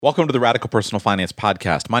Welcome to the Radical Personal Finance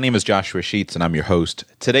Podcast. My name is Joshua Sheets, and I'm your host.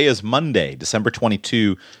 Today is Monday, December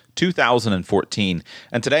 22, 2014,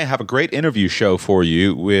 and today I have a great interview show for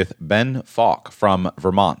you with Ben Falk from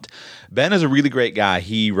Vermont. Ben is a really great guy.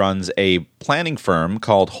 He runs a planning firm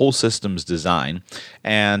called Whole Systems Design,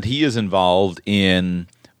 and he is involved in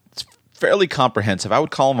fairly comprehensive. I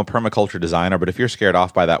would call him a permaculture designer, but if you're scared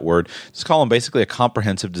off by that word, just call him basically a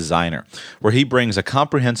comprehensive designer, where he brings a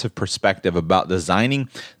comprehensive perspective about designing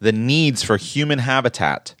the needs for human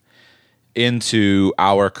habitat into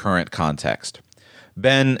our current context.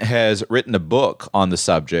 Ben has written a book on the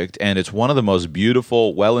subject, and it's one of the most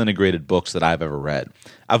beautiful, well-integrated books that I've ever read.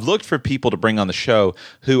 I've looked for people to bring on the show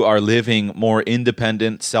who are living more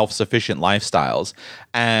independent, self-sufficient lifestyles,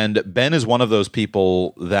 and Ben is one of those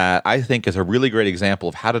people that I think is a really great example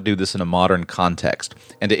of how to do this in a modern context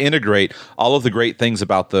and to integrate all of the great things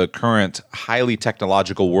about the current highly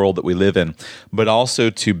technological world that we live in, but also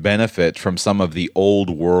to benefit from some of the old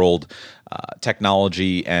world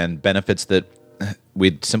technology and benefits that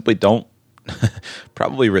we simply don't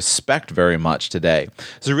probably respect very much today.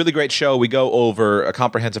 It's a really great show. We go over a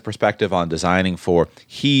comprehensive perspective on designing for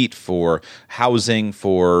heat, for housing,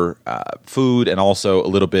 for food, and also a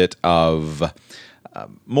little bit of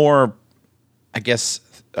more, I guess,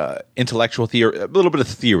 intellectual theory, a little bit of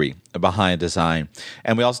theory behind design.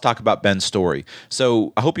 And we also talk about Ben's story.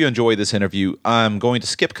 So I hope you enjoy this interview. I'm going to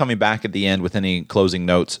skip coming back at the end with any closing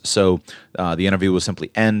notes. So the interview will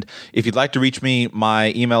simply end. If you'd like to reach me,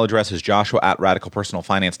 my email address is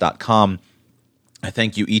joshua@radicalpersonalfinance.com. I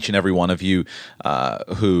thank you, each and every one of you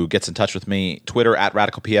who gets in touch with me. Twitter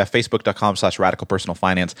 @RadicalPF,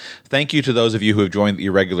 Facebook.com/RadicalPersonalFinance. Thank you to those of you who have joined the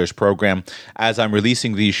Irregulars program. As I'm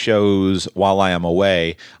releasing these shows while I am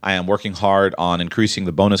away, I am working hard on increasing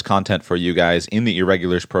the bonus content for you guys in the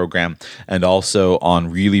Irregulars program and also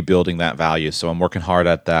on really building that value. So I'm working hard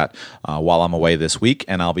at that while I'm away this week,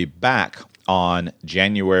 and I'll be back on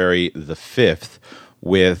January the 5th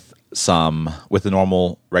with the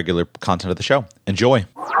normal regular content of the show. Enjoy.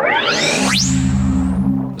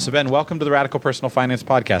 So Ben, welcome to the Radical Personal Finance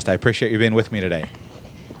Podcast. I appreciate you being with me today.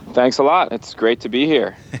 Thanks a lot. It's great to be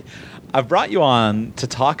here. I've brought you on to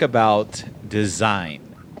talk about design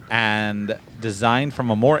and design from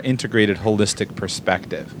a more integrated, holistic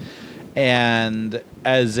perspective. And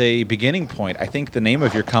as a beginning point, I think the name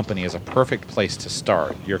of your company is a perfect place to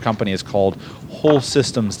start. Your company is called Whole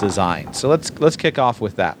Systems Design. So let's kick off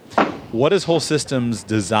with that. What does Whole Systems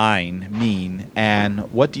Design mean, and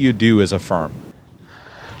what do you do as a firm?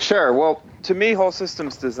 Sure. Well, to me, Whole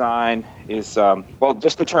Systems Design is,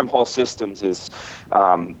 just the term Whole Systems is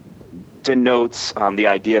denotes the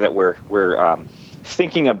idea that we're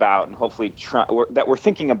thinking about, and hopefully that we're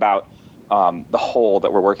thinking about the whole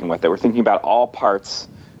that we're working with, that we're thinking about all parts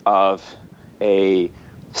of a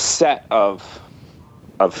set of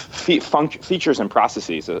features and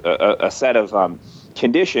processes, a set of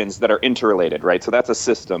conditions that are interrelated, right? So that's a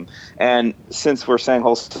system. And since we're saying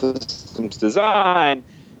Whole Systems Design,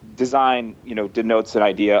 denotes an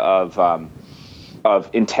idea of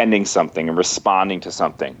intending something and responding to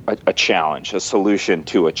something, a challenge, a solution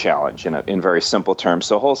to a challenge in very simple terms.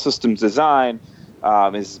 So Whole Systems Design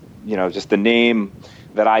is just the name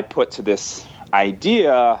that I put to this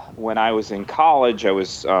idea. When I was in college, I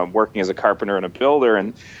was working as a carpenter and a builder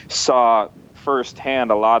and saw firsthand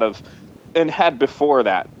a lot of, and had before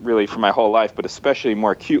that really for my whole life, but especially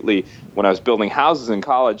more acutely when I was building houses in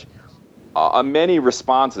college, many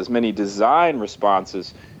design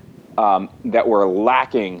responses that were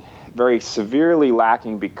lacking, very severely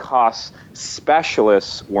lacking, because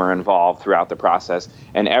specialists were involved throughout the process,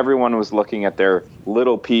 and everyone was looking at their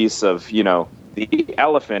little piece of, the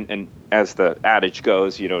elephant, and as the adage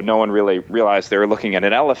goes, no one really realized they were looking at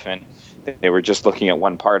an elephant. They were just looking at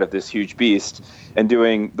one part of this huge beast and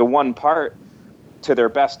doing the one part to their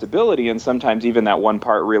best ability, and sometimes even that one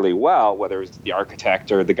part really well, whether it's the architect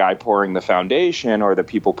or the guy pouring the foundation or the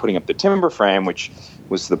people putting up the timber frame, which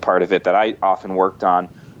was the part of it that I often worked on.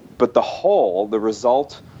 But the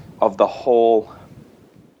result of the whole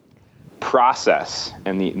process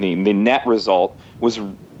and the net result was,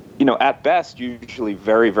 at best, usually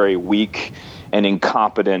very, very weak and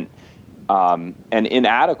incompetent and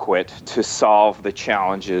inadequate to solve the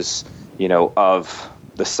challenges, of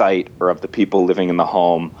the site or of the people living in the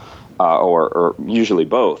home, or usually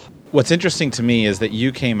both. What's interesting to me is that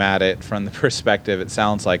you came at it from the perspective, it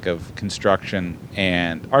sounds like, of construction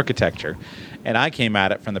and architecture. And I came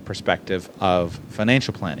at it from the perspective of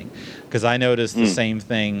financial planning, because I noticed the same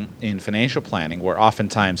thing in financial planning, where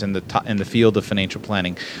oftentimes in the field of financial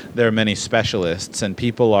planning, there are many specialists, and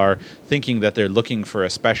people are thinking that they're looking for a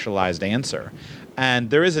specialized answer. And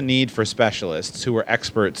there is a need for specialists who are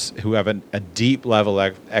experts, who have a deep level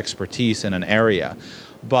of expertise in an area.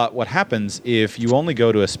 But what happens if you only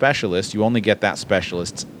go to a specialist, you only get that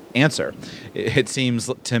specialist's answer. It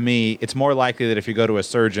seems to me it's more likely that if you go to a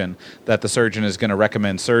surgeon, that the surgeon is going to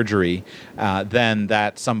recommend surgery than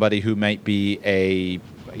that somebody who might be a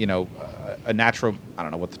natural, I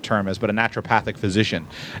don't know what the term is, but a naturopathic physician.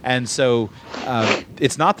 And so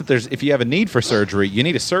it's not that if you have a need for surgery, you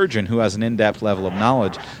need a surgeon who has an in-depth level of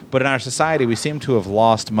knowledge. But in our society, we seem to have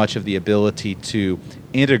lost much of the ability to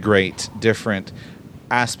integrate different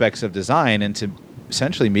aspects of design into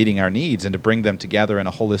essentially meeting our needs and to bring them together in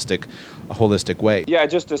a holistic way. Yeah,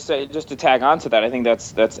 just to tag on to that, I think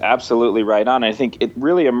that's absolutely right on. I think it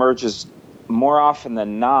really emerges more often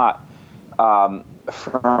than not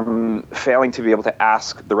from failing to be able to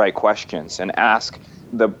ask the right questions and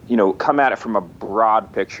come at it from a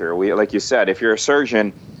broad picture. Like you said, if you're a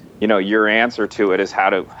surgeon, your answer to it is how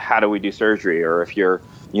do we do surgery, or if you're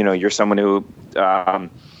someone who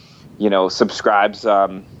subscribes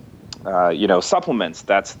supplements,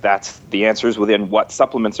 that's the answers within what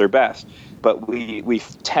supplements are best. But we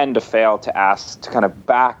tend to fail to kind of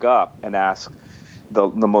back up and ask the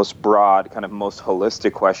most broad, kind of most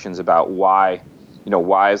holistic questions about why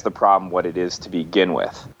is the problem what it is to begin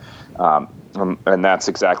with, and that's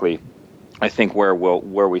exactly, I think, where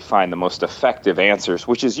we find the most effective answers,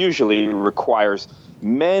 which is usually requires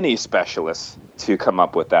many specialists to come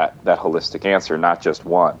up with that holistic answer, not just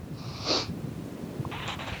one.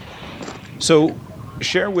 So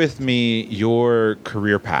share with me your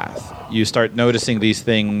career path. You start noticing these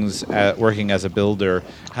things working as a builder.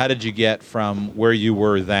 How did you get from where you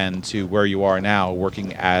were then to where you are now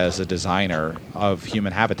working as a designer of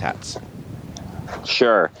human habitats?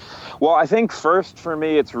 Sure. Well, I think first for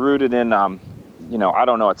me it's rooted in, I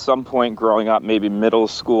don't know, at some point growing up, maybe middle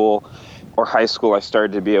school or high school, I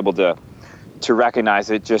started to be able to recognize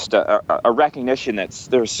it, just a recognition that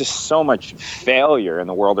there's just so much failure in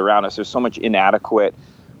the world around us. There's so much inadequate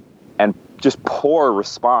and just poor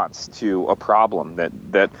response to a problem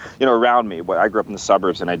that around me. I grew up in the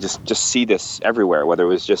suburbs, and I just see this everywhere, whether it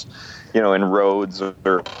was just in roads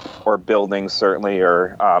or buildings, certainly,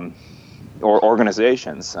 or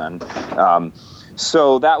organizations. And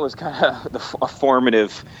so that was kind of a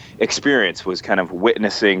formative experience, was kind of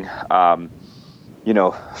witnessing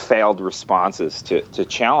failed responses to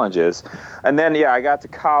challenges. And then, I got to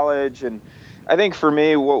college, and I think for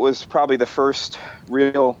me, what was probably the first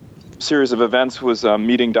real series of events was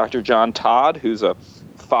meeting Dr. John Todd, who's a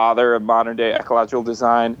father of modern-day ecological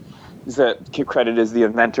design. He's credited as the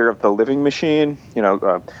inventor of the living machine,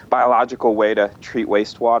 a biological way to treat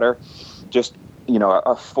wastewater. Just,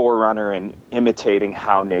 a forerunner in imitating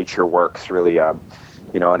how nature works, really, an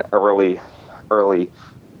early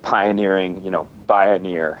pioneering,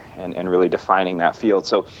 pioneer and really defining that field.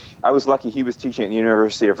 So I was lucky he was teaching at the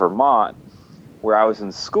University of Vermont, where I was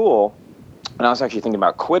in school, and I was actually thinking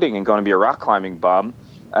about quitting and going to be a rock climbing bum.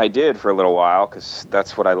 I did for a little while, because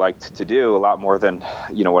that's what I liked to do a lot more than,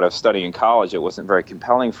 what I was studying in college. It wasn't very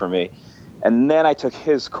compelling for me. And then I took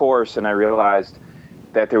his course, and I realized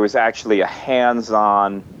that there was actually a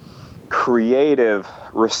hands-on, creative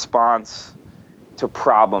response to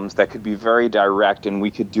problems that could be very direct, and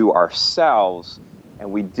we could do ourselves.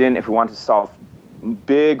 And we didn't, if we wanted to solve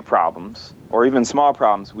big problems or even small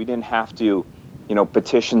problems, we didn't have to,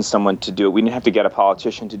 petition someone to do it. We didn't have to get a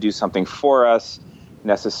politician to do something for us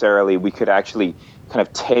necessarily. We could actually kind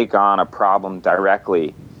of take on a problem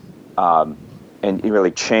directly and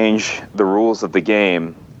really change the rules of the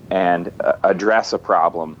game and address a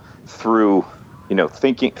problem through,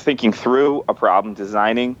 thinking through a problem,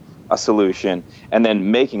 designing a solution, and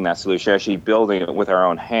then making that solution, actually building it with our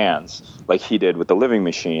own hands, like he did with the living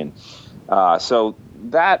machine. So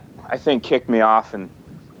that, I think, kicked me off and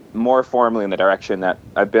more formally in the direction that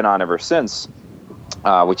I've been on ever since,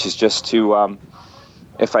 which is just to,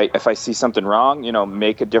 if I see something wrong,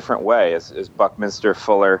 make a different way. As Buckminster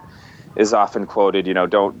Fuller is often quoted,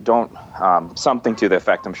 don't something to the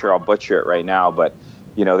effect, I'm sure I'll butcher it right now, but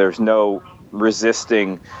there's no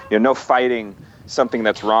resisting, no fighting something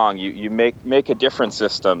that's wrong. You make a different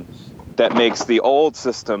system that makes the old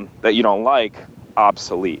system that you don't like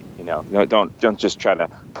obsolete. Don't just try to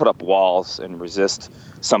put up walls and resist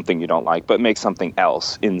something you don't like, but make something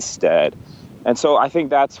else instead. And so I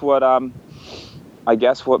think that's what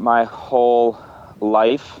what my whole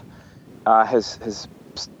life has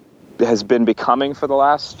been becoming for the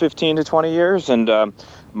last 15 to 20 years, and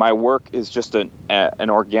my work is just an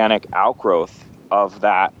organic outgrowth of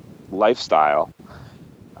that lifestyle.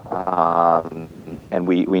 And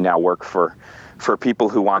we now work for people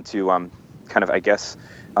who want to kind of, I guess,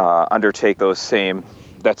 undertake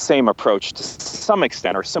that same approach to some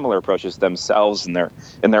extent, or similar approaches themselves in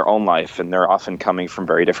their own life, and they're often coming from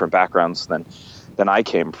very different backgrounds than I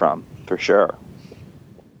came from, for sure.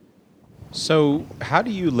 So how do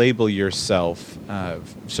you label yourself?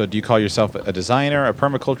 So do you call yourself a designer, a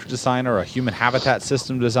permaculture designer, a human habitat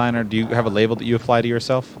system designer? Do you have a label that you apply to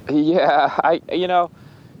yourself? Yeah,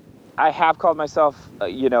 I have called myself,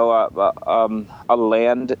 a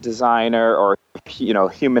land designer, or,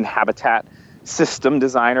 human habitat system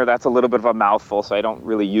designer. That's a little bit of a mouthful, so I don't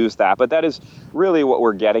really use that. But that is really what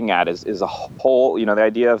we're getting at is a whole, the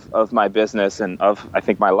idea of my business and of, I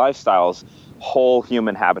think, my lifestyles, whole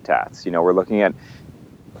human habitats. We're looking at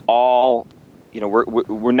all,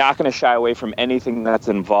 we're not going to shy away from anything that's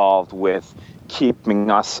involved with keeping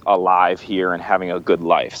us alive here and having a good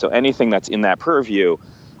life. So anything that's in that purview,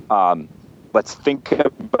 let's think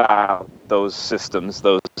about those systems,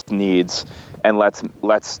 those needs, and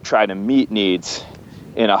let's try to meet needs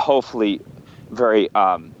in a hopefully very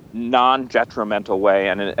non-detrimental way,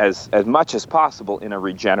 and as much as possible in a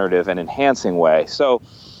regenerative and enhancing way. So,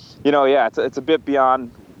 it's a bit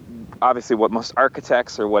beyond obviously what most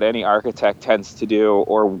architects, or what any architect tends to do,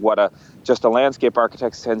 or what just a landscape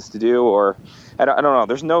architect tends to do, or I don't know.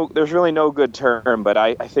 There's really no good term, but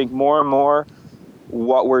I think more and more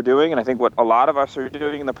what we're doing, and I think what a lot of us are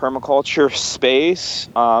doing in the permaculture space,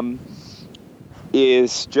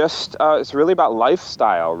 is just it's really about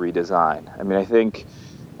lifestyle redesign. I mean, I think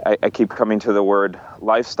I keep coming to the word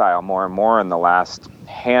lifestyle more and more in the last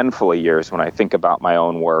handful of years when I think about my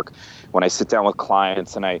own work. When I sit down with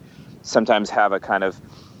clients and I sometimes have a kind of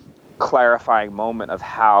clarifying moment of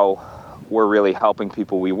how we're really helping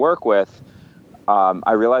people we work with,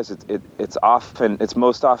 I realize it's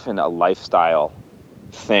most often a lifestyle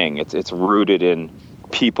thing. It's rooted in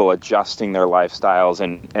people adjusting their lifestyles,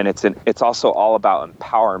 and it's also all about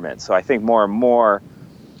empowerment. So I think more and more,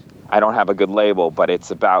 I don't have a good label, but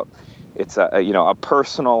it's a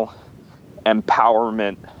personal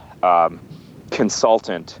empowerment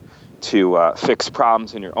consultant to fix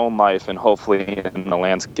problems in your own life and hopefully in the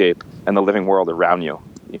landscape and the living world around you.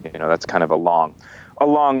 That's kind of a long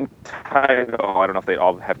title. I don't know if they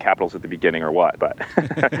all have capitals at the beginning or what, but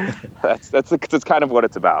that's kind of what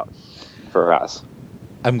it's about for us.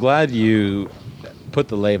 I'm glad you put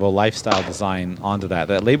the label lifestyle design onto that.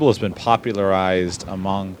 That label has been popularized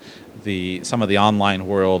among some of the online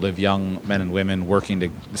world of young men and women working to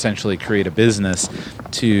essentially create a business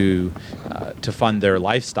to fund their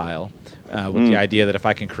lifestyle. With the idea that if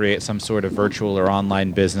I can create some sort of virtual or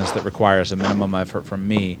online business that requires a minimum effort from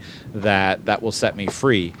me, that will set me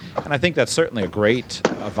free. And I think that's certainly a great,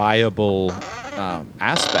 viable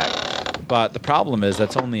aspect. But the problem is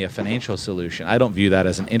that's only a financial solution. I don't view that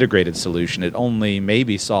as an integrated solution. It only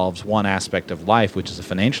maybe solves one aspect of life, which is the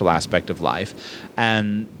financial aspect of life.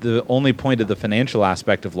 And the only point of the financial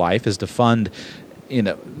aspect of life is to fund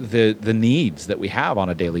the needs that we have on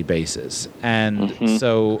a daily basis. And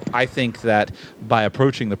so I think that by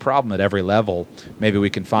approaching the problem at every level, maybe we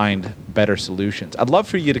can find better solutions. I'd love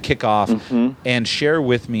for you to kick off and share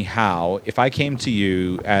with me how, if I came to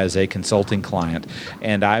you as a consulting client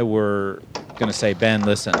and I were going to say, Ben,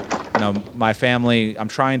 listen, my family, I'm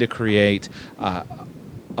trying to create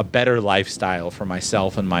a better lifestyle for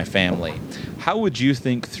myself and my family. How would you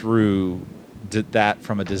think through that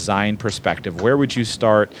from a design perspective? Where would you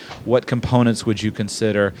start? What components would you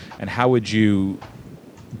consider? And how would you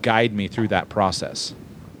guide me through that process?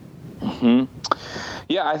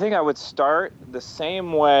 Yeah, I think I would start the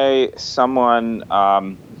same way someone,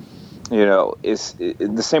 is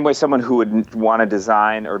the same way someone who would want to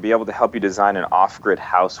design or be able to help you design an off-grid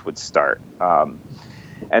house would start.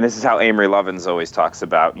 And this is how Amory Lovins always talks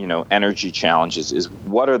about, energy challenges is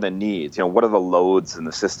what are the needs, what are the loads in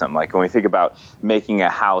the system? Like when we think about making a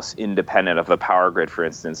house independent of the power grid, for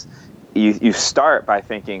instance, you start by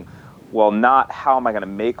thinking, well, not how am I going to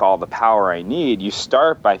make all the power I need? You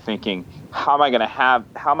start by thinking, how am I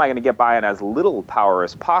going to get by on as little power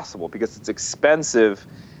as possible? Because it's expensive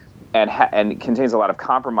and contains a lot of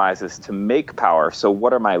compromises to make power. So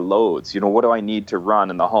what are my loads? What do I need to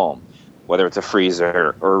run in the home? Whether it's a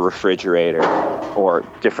freezer or a refrigerator or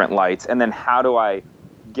different lights. And then how do I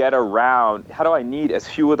need as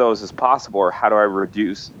few of those as possible, or how do I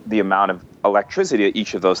reduce the amount of electricity that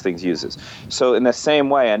each of those things uses? So in the same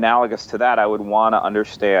way, analogous to that, I would want to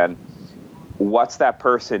understand what's that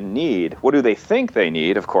person need? What do they think they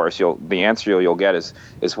need? Of course, the answer you'll get is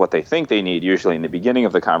what they think they need, usually in the beginning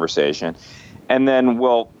of the conversation. And then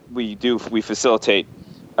we facilitate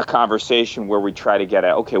a conversation where we try to get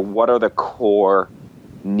at, okay, what are the core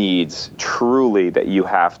needs truly that you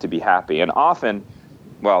have to be happy. And often,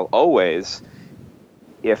 well, always,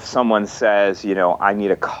 if someone says, I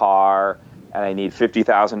need a car and I need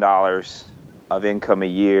 $50,000 of income a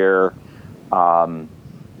year, and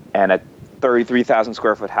a 33,000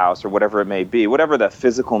 square foot house, or whatever it may be, whatever the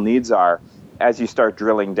physical needs are, as you start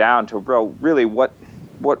drilling down to, really what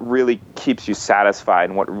really keeps you satisfied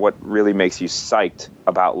and what really makes you psyched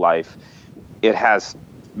about life, it has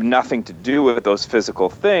nothing to do with those physical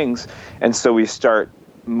things. And so we start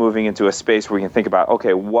moving into a space where we can think about,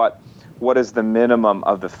 okay, what is the minimum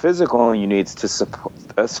of the physical needs to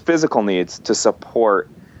support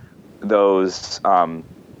those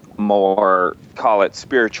more, call it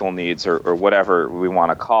spiritual needs, or whatever we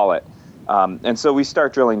want to call it. And so we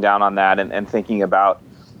start drilling down on that and thinking about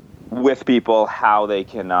with people how they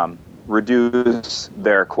can reduce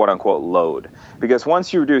their quote unquote load. Because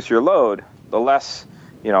once you reduce your load, the less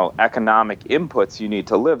economic inputs you need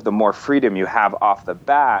to live, the more freedom you have off the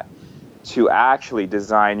bat to actually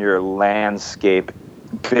design your landscape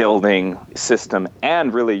building system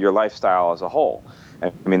and really your lifestyle as a whole.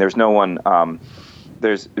 I mean, there's no one,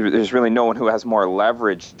 there's really no one who has more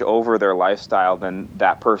leverage over their lifestyle than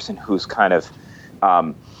that person who's kind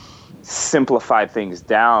of simplified things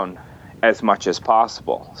down as much as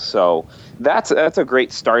possible. So that's a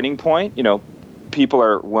great starting point. People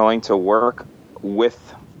are willing to work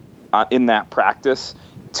with in that practice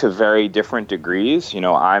to very different degrees.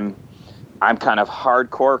 I'm kind of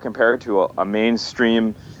hardcore compared to a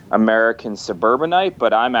mainstream American suburbanite,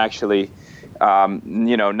 but I'm actually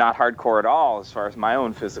not hardcore at all as far as my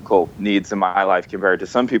own physical needs in my life compared to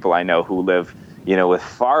some people I know who live with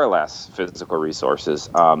far less physical resources.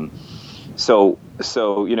 So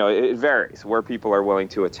it varies. Where people are willing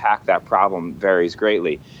to attack that problem varies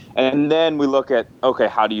greatly. And then we look at, okay,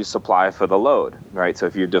 how do you supply for the load, right? So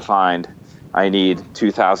if you've defined, I need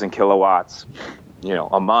 2,000 kilowatts,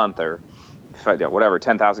 a month, or whatever,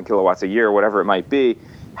 10,000 kilowatts a year, whatever it might be,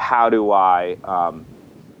 how do I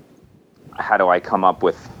come up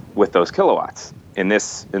with those kilowatts? In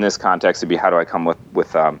this context, it'd be, how do I come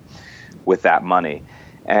with that money?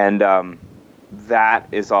 And that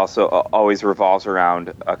is also always revolves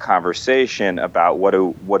around a conversation about what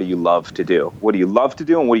do you love to do? What do you love to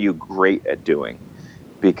do, and what are you great at doing?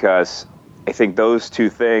 Because I think those two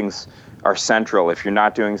things are central. If you're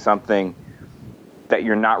not doing something that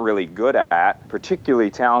you're not really good at, particularly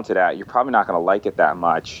talented at, you're probably not going to like it that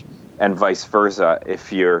much, and vice versa.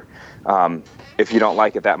 If you don't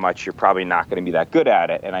like it that much, you're probably not going to be that good at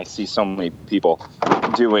it. And I see so many people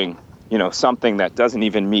doing, something that doesn't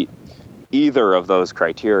even meet either of those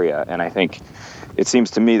criteria. And I think it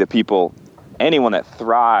seems to me that anyone that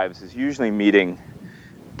thrives is usually meeting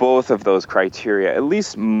both of those criteria, at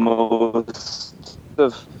least most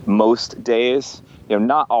days,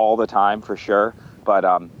 not all the time for sure, but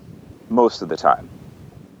most of the time.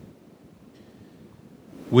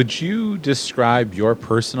 Would you describe your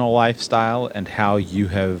personal lifestyle and how you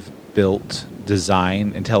have built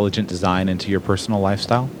intelligent design into your personal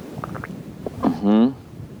lifestyle? Mm-hmm.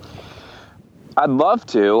 I'd love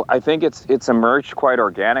to. I think it's emerged quite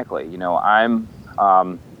organically. I'm,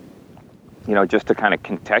 just to kind of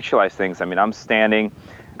contextualize things. I mean, I'm standing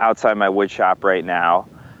outside my wood shop right now,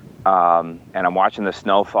 and I'm watching the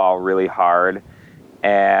snow fall really hard,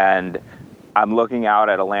 and I'm looking out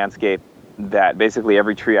at a landscape that basically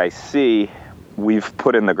every tree I see, we've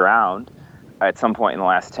put in the ground at some point in the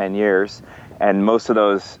last 10 years, and most of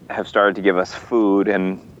those have started to give us food.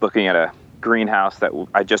 And looking at a greenhouse that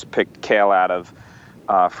I just picked kale out of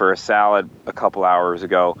for a salad a couple hours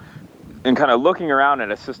ago, and kind of looking around at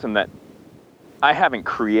a system that I haven't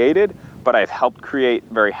created, but I've helped create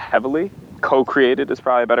very heavily. Co-created is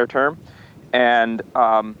probably a better term. And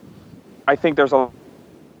I think there's a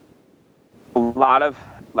lot of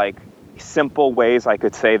simple ways I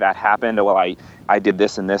could say that happened. Well, I did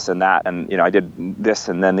this and this and that, and I did this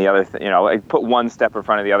and then the other thing. I put one step in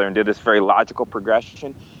front of the other and did this very logical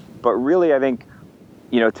progression. But really, I think,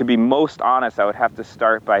 to be most honest, I would have to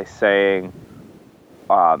start by saying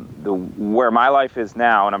where my life is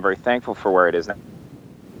now, and I'm very thankful for where it is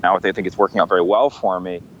now. I think it's working out very well for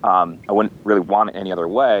me. I wouldn't really want it any other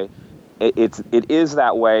way. It is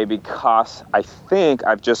that way because I think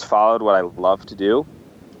I've just followed what I love to do.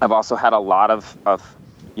 I've also had a lot of a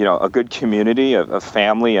good community of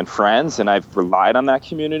family and friends, and I've relied on that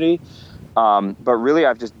community. But really,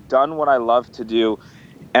 I've just done what I love to do,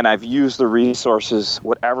 and I've used the resources,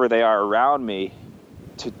 whatever they are around me,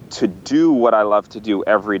 to do what I love to do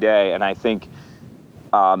every day. And I think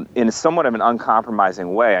in somewhat of an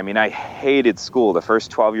uncompromising way. I mean, I hated school the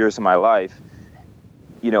first 12 years of my life.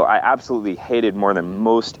 I absolutely hated more than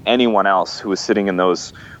most anyone else who was sitting in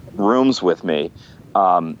those rooms with me.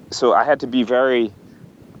 So I had to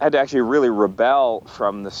actually really rebel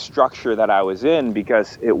from the structure that I was in,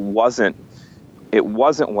 because it wasn't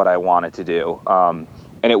what I wanted to do. And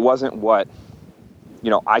it wasn't what,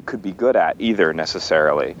 I could be good at either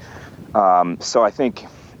necessarily. So I think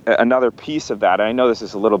another piece of that, and I know this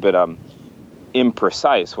is a little bit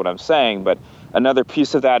imprecise what I'm saying, but another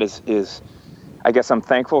piece of that is I guess I'm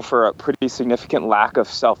thankful for a pretty significant lack of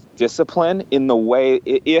self-discipline, in the way,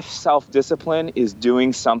 if self-discipline is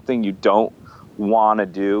doing something you don't want to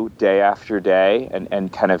do day after day,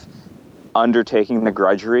 and kind of undertaking the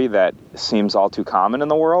drudgery that seems all too common in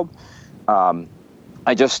the world.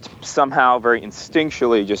 I just somehow very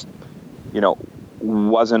instinctually just,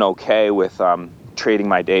 wasn't okay with trading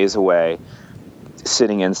my days away,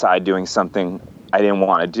 sitting inside doing something I didn't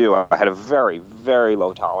want to do. I had a very, very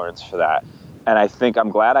low tolerance for that. And I think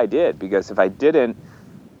I'm glad I did, because if I didn't,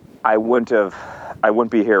 I wouldn't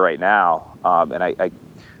be here right now. And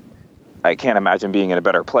I can't imagine being in a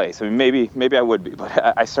better place. I mean, maybe I would be,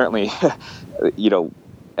 but I certainly,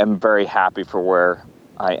 am very happy for where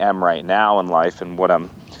I am right now in life and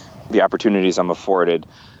the opportunities I'm afforded.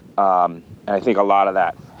 And I think a lot of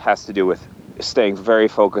that has to do with staying very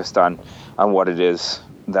focused on what it is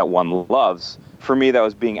that one loves. For me, that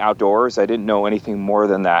was being outdoors. I didn't know anything more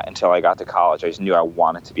than that until I got to college. I just knew I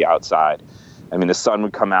wanted to be outside. I mean, the sun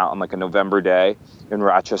would come out on like a November day in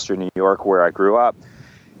Rochester, New York, where I grew up,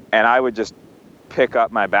 and I would just pick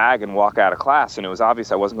up my bag and walk out of class. And it was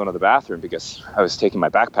obvious I wasn't going to the bathroom because I was taking my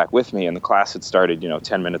backpack with me, and the class had started,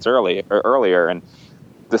 10 minutes earlier. And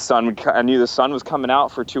I knew the sun was coming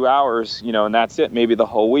out for 2 hours, and that's it, maybe the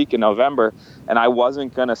whole week in November. And I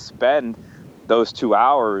wasn't going to spend those 2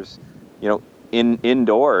 hours,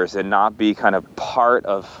 indoors and not be kind of part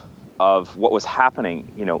of what was happening,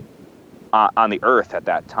 on the earth at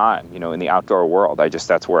that time, in the outdoor world.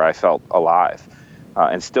 That's where I felt alive,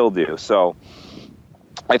 and still do. So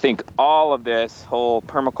I think all of this whole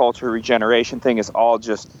permaculture regeneration thing is all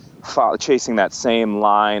just chasing that same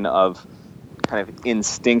line of kind of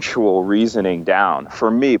instinctual reasoning down for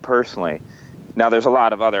me personally. Now there's a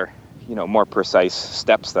lot of other, more precise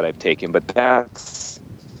steps that I've taken, but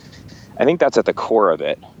I think that's at the core of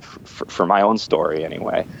it for my own story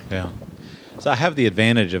anyway. Yeah. So I have the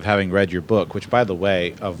advantage of having read your book, which, by the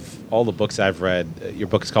way, of all the books I've read, your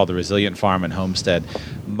book is called The Resilient Farm and Homestead,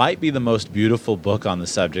 might be the most beautiful book on the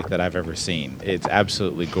subject that I've ever seen. It's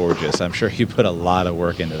absolutely gorgeous. I'm sure you put a lot of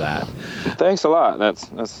work into that. Thanks a lot.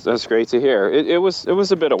 That's great to hear. It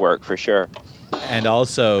was a bit of work for sure. And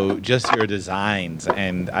also just your designs.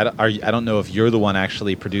 And I don't know if you're the one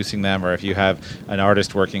actually producing them or if you have an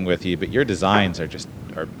artist working with you, but your designs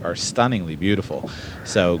are stunningly beautiful.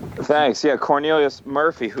 So thanks. Yeah, Cornelius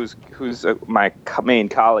Murphy, who's my main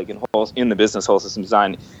colleague in the business Whole System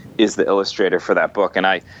Design, is the illustrator for that book. And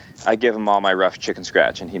I give him all my rough chicken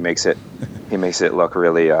scratch, and he makes it look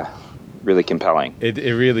really really compelling. It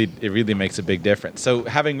really makes a big difference. So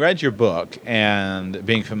having read your book and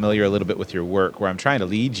being familiar a little bit with your work, where I'm trying to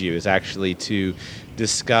lead you is actually to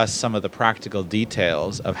discuss some of the practical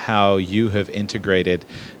details of how you have integrated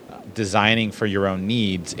designing for your own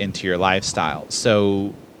needs into your lifestyle.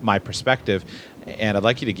 So my perspective, and I'd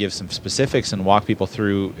like you to give some specifics and walk people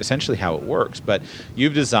through essentially how it works, but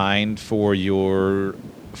you've designed for your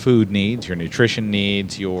food needs, your nutrition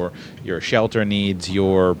needs, your shelter needs,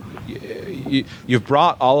 you've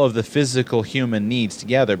brought all of the physical human needs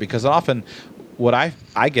together, because often what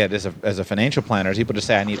I get as a financial planner is people just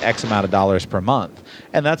say I need X amount of dollars per month,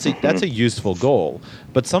 and that's a useful goal.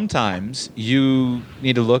 But sometimes you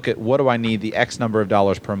need to look at what do I need the X number of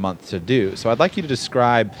dollars per month to do. So I'd like you to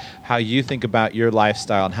describe how you think about your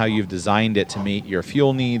lifestyle and how you've designed it to meet your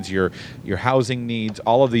fuel needs, your housing needs,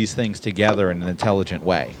 all of these things together in an intelligent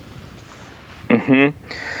way.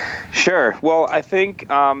 Sure. Well, I think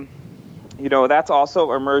that's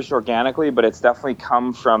also emerged organically, but it's definitely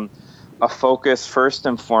come from a focus first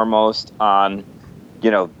and foremost on,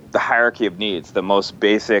 the hierarchy of needs,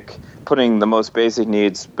 putting the most basic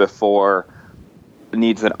needs before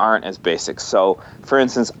needs that aren't as basic. So, for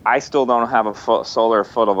instance, I still don't have a solar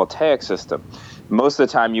photovoltaic system. Most of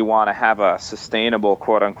the time you want to have a sustainable,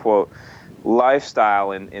 quote unquote,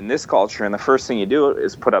 lifestyle in this culture, and the first thing you do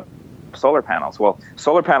is put up solar panels. Well,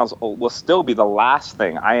 solar panels will still be the last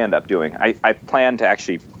thing I end up doing. I plan to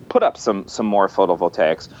actually put up some more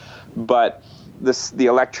photovoltaics, but the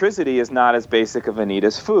electricity is not as basic of a need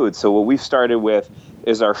as food. So what we've started with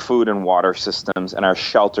is our food and water systems and our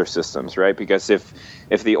shelter systems, right? Because if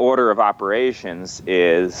the order of operations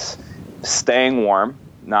is staying warm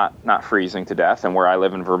not freezing to death. And where I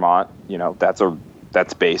live in Vermont,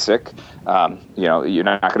 that's basic. You're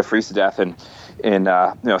not going to freeze to death in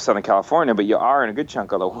Southern California, but you are in a good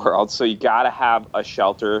chunk of the world. So you got to have a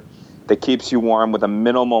shelter that keeps you warm with a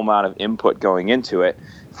minimal amount of input going into it.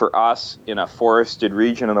 For us, in a forested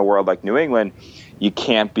region in the world like New England, you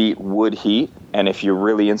can't beat wood heat. And if you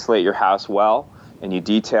really insulate your house well and you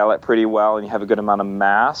detail it pretty well and you have a good amount of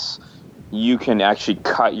mass, you can actually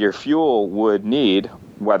cut your fuel wood need,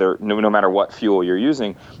 no matter what fuel you're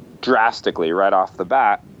using, drastically right off the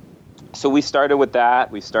bat. So we started with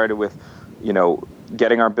that. We started with,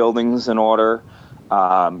 getting our buildings in order,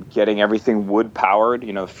 getting everything wood powered.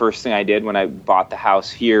 The first thing I did when I bought the house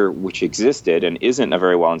here, which existed and isn't a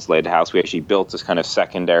very well insulated house, we actually built this kind of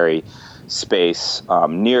secondary space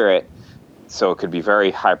near it so it could be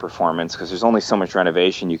very high performance, because there's only so much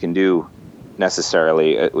renovation you can do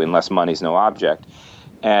necessarily unless money's no object.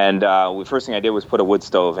 And the first thing I did was put a wood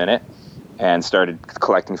stove in it and started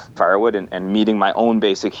collecting firewood and meeting my own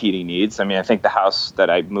basic heating needs. I mean, I think the house that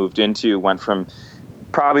I moved into went from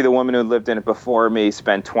probably the woman who lived in it before me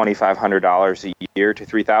spent $2,500 a year to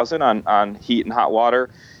 $3,000 on heat and hot water.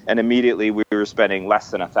 And immediately we were spending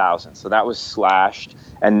less than $1,000. So that was slashed.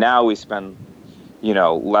 And now we spend,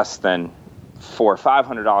 less than $400 or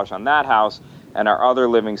 $500 on that house. And our other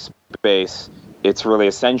living space, it's really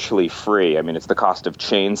essentially free. I mean, it's the cost of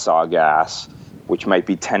chainsaw gas, which might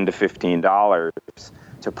be $10 to $15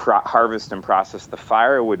 to harvest and process the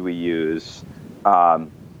firewood we use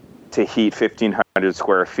to heat 1,500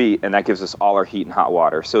 square feet, and that gives us all our heat and hot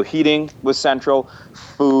water. So heating was central,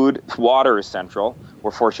 food, water is central.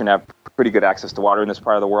 We're fortunate to have pretty good access to water in this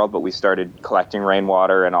part of the world, but we started collecting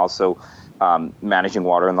rainwater and also managing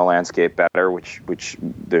water in the landscape better, which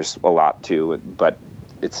there's a lot to, but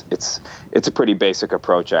it's a pretty basic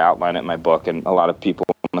approach. I outline it in my book, and a lot of people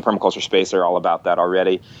in the permaculture space are all about that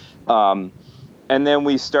already. And then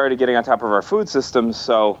we started getting on top of our food systems.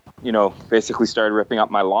 So, basically started ripping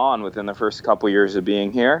up my lawn within the first couple years of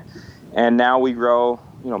being here. And now we grow,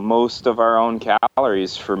 most of our own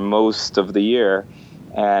calories for most of the year.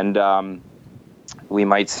 And we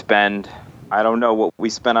might spend, I don't know what we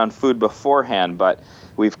spent on food beforehand, but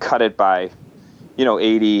we've cut it by,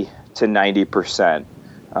 80 to 90%.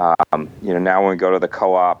 Now when we go to the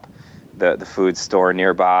co-op, the food store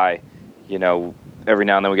nearby, every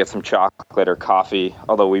now and then we get some chocolate or coffee,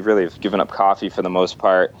 although we really have given up coffee for the most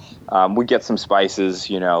part. We get some spices,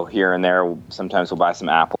 here and there. Sometimes we'll buy some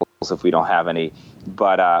apples if we don't have any.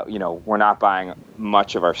 But, we're not buying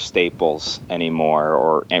much of our staples anymore,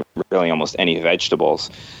 or really almost any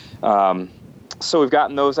vegetables. So we've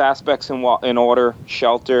gotten those aspects in order: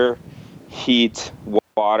 shelter, heat,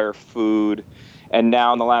 water, food. And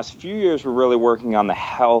now in the last few years, we're really working on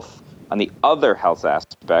the other health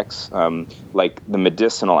aspects, like the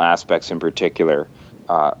medicinal aspects in particular,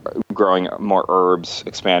 growing more herbs,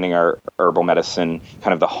 expanding our herbal medicine,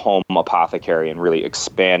 kind of the home apothecary, and really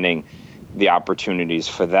expanding the opportunities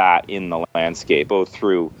for that in the landscape, both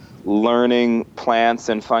through learning plants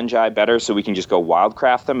and fungi better so we can just go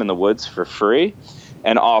wildcraft them in the woods for free,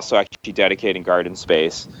 and also actually dedicating garden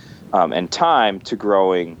space and time to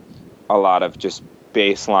growing a lot of just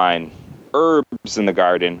baseline herbs in the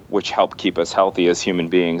garden, which help keep us healthy as human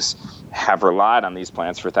beings, have relied on these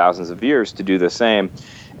plants for thousands of years to do the same.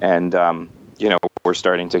 And, we're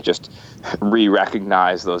starting to just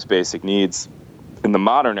re-recognize those basic needs in the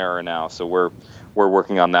modern era now. So we're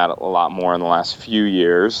working on that a lot more in the last few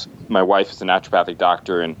years. My wife is a naturopathic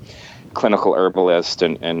doctor and clinical herbalist,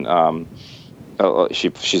 and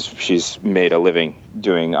she's made a living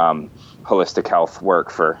doing holistic health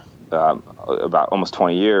work for about almost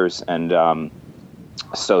 20 years, and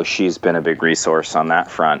so she's been a big resource on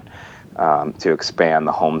that front to expand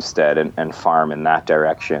the homestead and farm in that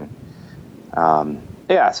direction.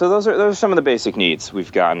 So those are some of the basic needs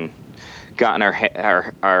we've gotten our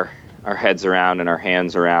heads around and our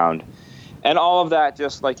hands around, and all of that,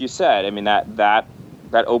 just like you said. I mean, that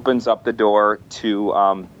opens up the door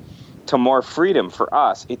to more freedom for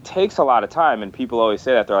us. It takes a lot of time, and people always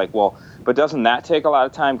say that. They're like, well, but doesn't that take a lot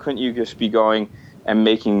of time? Couldn't you just be going and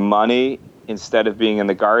making money instead of being in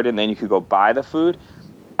the garden? Then you could go buy the food?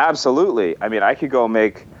 Absolutely. I mean, I could go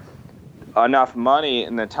make enough money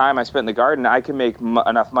in the time I spent in the garden. I can make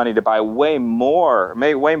enough money to buy way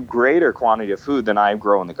greater quantity of food than I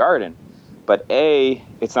grow in the garden. But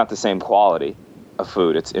it's not the same quality of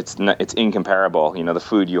food. It's incomparable. The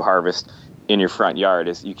food you harvest in your front yard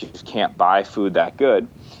you just can't buy food that good.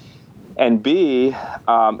 And B,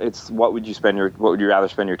 it's what would you rather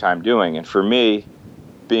spend your time doing? And for me,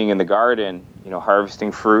 being in the garden,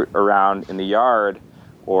 harvesting fruit around in the yard,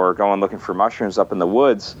 or going looking for mushrooms up in the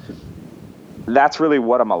woods, that's really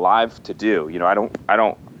what I'm alive to do.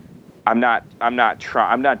 I'm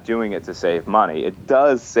not doing it to save money. It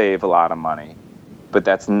does save a lot of money, but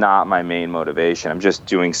that's not my main motivation. I'm just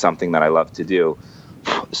doing something that I love to do.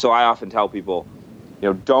 So I often tell people,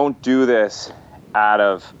 don't do this out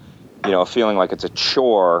of, feeling like it's a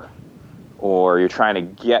chore or you're trying to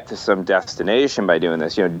get to some destination by doing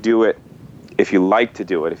this. Do it if you like to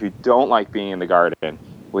do it. If you don't like being in the garden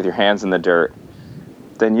with your hands in the dirt,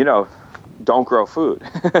 then, don't grow food.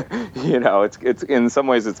 It's in some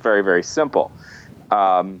ways it's very, very simple.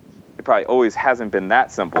 It probably always hasn't been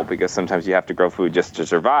that simple because sometimes you have to grow food just to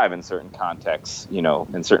survive in certain contexts,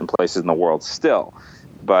 in certain places in the world still.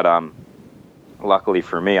 But luckily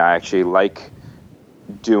for me, I actually like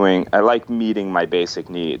meeting my basic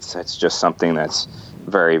needs. It's just something that's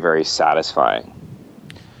very, very satisfying.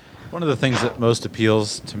 One of the things that most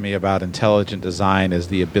appeals to me about intelligent design is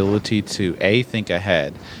the ability to A, think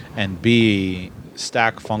ahead, and B,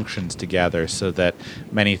 stack functions together so that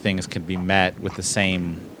many things can be met with the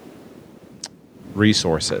same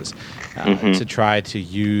resources, to try to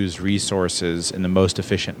use resources in the most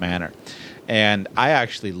efficient manner. And I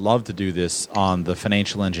actually love to do this on the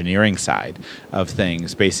financial engineering side of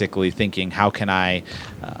things, basically thinking how can I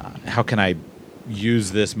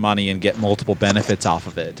use this money and get multiple benefits off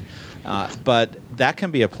of it. But that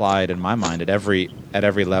can be applied, in my mind, at every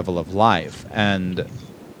level of life, and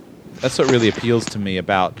that's what really appeals to me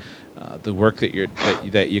about the work that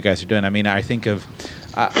you guys are doing. I mean, I think of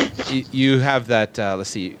you have that. Let's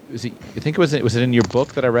see. Was it in your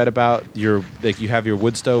book that I read about you have your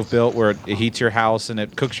wood stove built where it heats your house and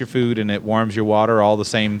it cooks your food and it warms your water, all the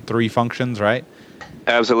same 3 functions, right?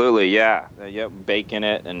 Absolutely, yeah. Bake in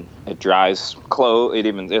it and it dries clothes.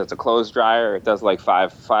 It's a clothes dryer. It does like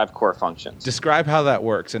five core functions. Describe how that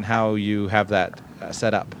works and how you have that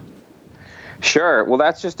set up. Sure. Well,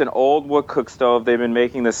 that's just an old wood cook stove. They've been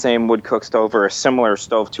making the same wood cook stove or a similar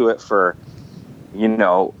stove to it for,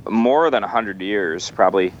 more than 100 years,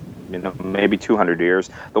 probably, maybe 200 years.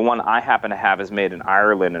 The one I happen to have is made in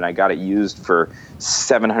Ireland, and I got it used for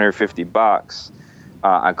 $750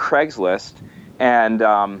 on Craigslist. And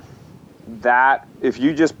that, if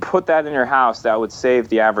you just put that in your house, that would save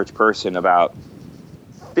the average person about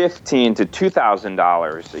 $1,500 to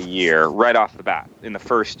 $2,000 a year right off the bat in the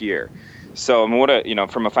first year. So,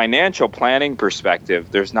 from a financial planning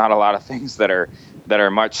perspective, there's not a lot of things that are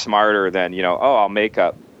much smarter than, I'll make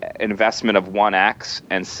an investment of 1x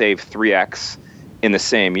and save 3x in the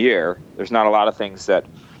same year. There's not a lot of things that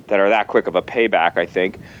are that quick of a payback, I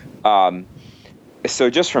think.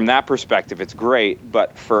 So just from that perspective, it's great.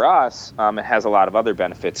 But for us, it has a lot of other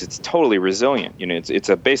benefits. It's totally resilient. It's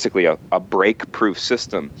basically a break-proof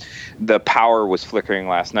system. The power was flickering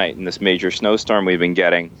last night in this major snowstorm we've been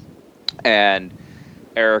getting. And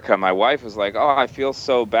Erica, my wife, was like, I feel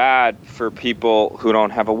so bad for people who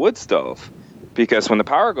don't have a wood stove because when the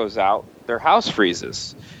power goes out, their house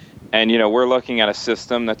freezes. And, we're looking at a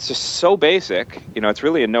system that's just so basic. It's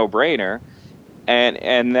really a no-brainer.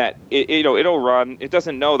 And that, it'll run. It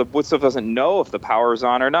doesn't know, the wood stove doesn't know if the power is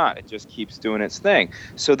on or not. It just keeps doing its thing.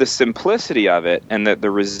 So the simplicity of it and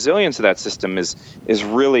the resilience of that system is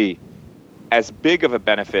really as big of a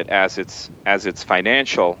benefit as its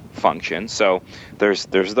financial function. So there's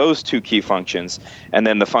those 2 key functions, and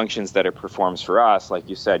then the functions that it performs for us, like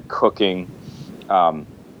you said, cooking,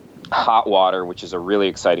 hot water, which is a really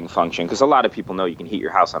exciting function because a lot of people know you can heat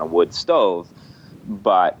your house on a wood stove,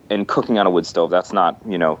 but in cooking on a wood stove, that's not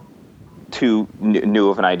too new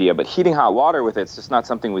of an idea. But heating hot water with it's just not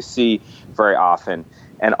something we see very often.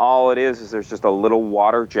 And all it is there's just a little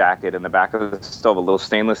water jacket in the back of the stove, a little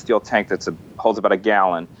stainless steel tank that holds about a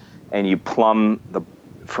gallon, and you plumb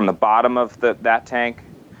from the bottom of that tank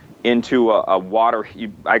into a water.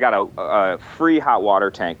 I got a free hot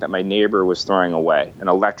water tank that my neighbor was throwing away, an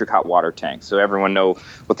electric hot water tank. So everyone know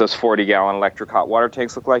what those 40-gallon electric hot water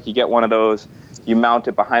tanks look like. You get one of those. You mount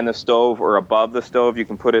it behind the stove or above the stove. You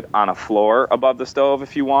can put it on a floor above the stove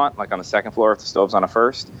if you want, like on the second floor if the stove's on a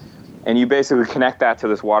first. And you basically connect that to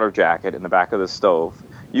this water jacket in the back of the stove.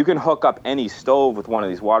 You can hook up any stove with one of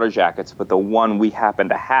these water jackets, but the one we happen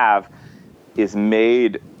to have is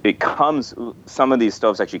made, some of these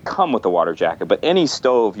stoves actually come with a water jacket, but any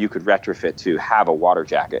stove you could retrofit to have a water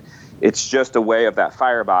jacket. It's just a way of that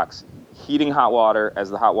firebox heating hot water. As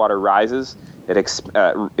the hot water rises,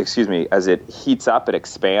 as it heats up, it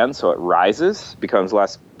expands, so it rises, becomes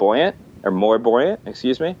less buoyant, or more buoyant,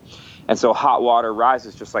 And so hot water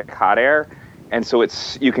rises just like hot air. And so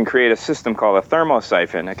you can create a system called a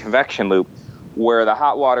thermosiphon, a convection loop, where the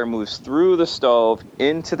hot water moves through the stove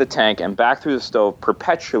into the tank and back through the stove,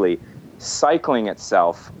 perpetually cycling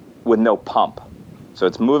itself with no pump. So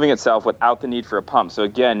it's moving itself without the need for a pump. So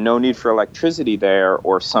again, no need for electricity there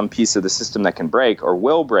or some piece of the system that can break or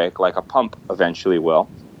will break like a pump eventually will.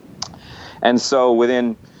 And so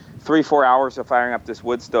within 3-4 hours of firing up this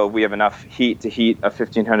wood stove, we have enough heat to heat a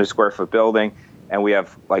 1,500 square foot building, and we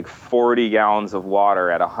have like 40 gallons of water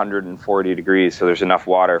at 140 degrees. So there's enough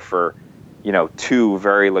water for, 2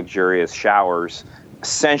 very luxurious showers,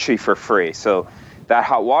 essentially for free. So that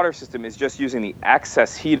hot water system is just using the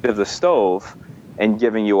excess heat of the stove and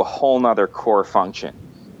giving you a whole nother core function,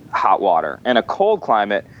 hot water. And in a cold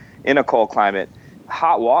climate,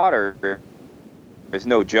 hot water is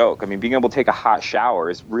no joke. I mean, being able to take a hot shower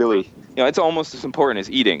is really, it's almost as important as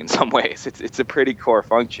eating in some ways. It's a pretty core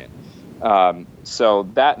function. So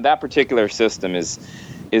that particular system is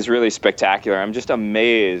really spectacular. I'm just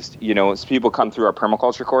amazed, as people come through our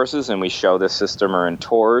permaculture courses and we show this system or in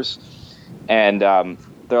tours, and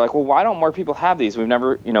they're like, well, why don't more people have these? We've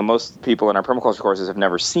never, most people in our permaculture courses have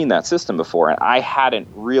never seen that system before, and I hadn't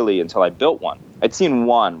really until I built one. I'd seen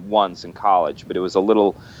one once in college, but it was a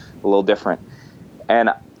little different.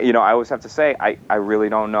 And, I always have to say, I really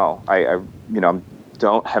don't know. I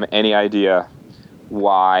don't have any idea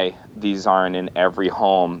why these aren't in every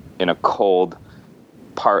home in a cold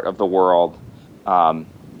part of the world. Well,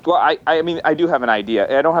 I mean, I do have an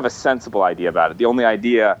idea. I don't have a sensible idea about it. The only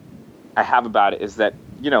idea I have about it is that,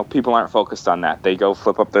 people aren't focused on that. They go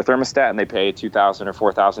flip up their thermostat and they pay a $2,000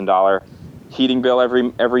 or $4,000 heating bill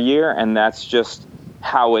every year, and that's just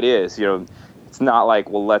how it is. It's not like,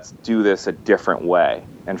 well, let's do this a different way.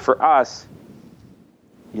 And for us,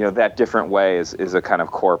 that different way is a kind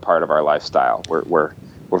of core part of our lifestyle. We're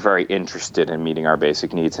very interested in meeting our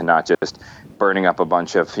basic needs and not just burning up a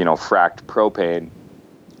bunch of, fracked propane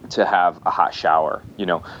to have a hot shower.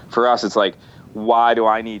 For us, it's like, why do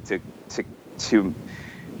I need to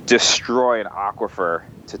destroy an aquifer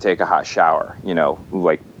to take a hot shower?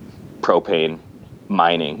 Like propane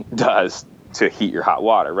mining does to heat your hot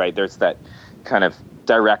water, right? There's that kind of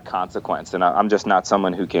direct consequence, and I'm just not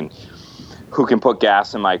someone who can put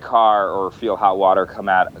gas in my car or feel hot water come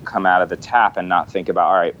out of the tap and not think about,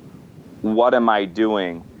 all right, what am I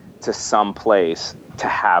doing to some place to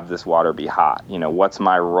have this water be hot? What's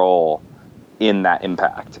my role in that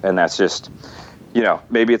impact? And that's just,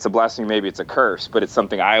 maybe it's a blessing, maybe it's a curse, but it's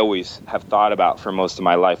something I always have thought about for most of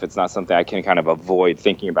my life. It's not something I can kind of avoid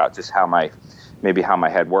thinking about, just how my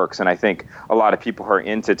head works. And I think a lot of people who are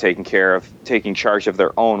into taking charge of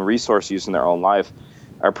their own resource use in their own life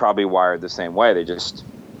are probably wired the same way.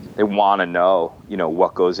 They want to know,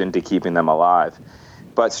 what goes into keeping them alive.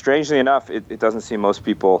 But strangely enough, it doesn't seem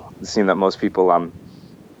that most people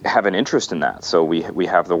have an interest in that. So we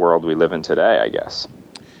have the world we live in today, I guess.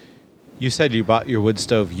 You said you bought your wood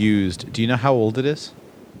stove used. Do you know how old it is?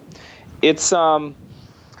 It's I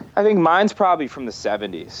think mine's probably from the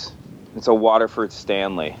 70s. It's a Waterford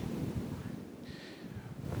Stanley.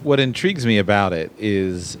 What intrigues me about it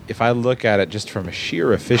is if I look at it just from a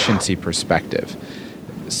sheer efficiency perspective.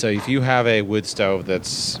 So if you have a wood stove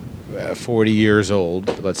that's 40 years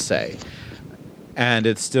old, let's say, and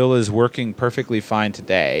it still is working perfectly fine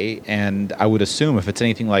today, and I would assume if it's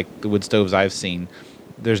anything like the wood stoves I've seen,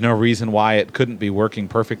 there's no reason why it couldn't be working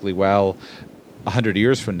perfectly well 100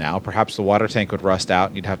 years from now. Perhaps the water tank would rust out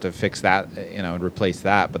and you'd have to fix that, and replace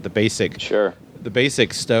that. But the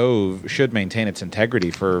basic stove should maintain its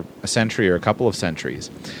integrity for a century or a couple of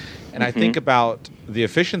centuries. And I think about the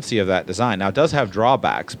efficiency of that design. Now, it does have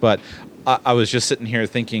drawbacks, but I was just sitting here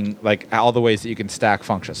thinking like all the ways that you can stack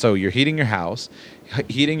functions. So you're heating your house,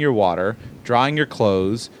 heating your water, drying your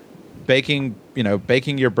clothes, baking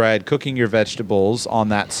your bread, cooking your vegetables on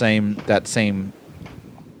that same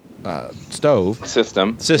stove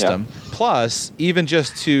system. Yeah. Plus, even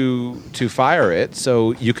just to fire it,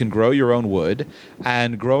 so you can grow your own wood,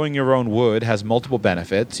 and growing your own wood has multiple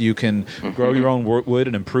benefits. You can grow your own wood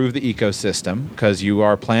and improve the ecosystem because you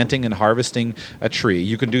are planting and harvesting a tree.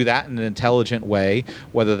 You can do that in an intelligent way,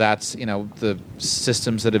 whether that's the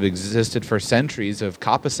systems that have existed for centuries of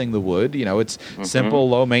coppicing the wood. It's simple,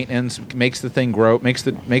 low maintenance, makes the thing grow, makes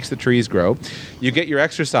the trees grow. You get your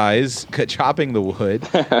exercise chopping the wood.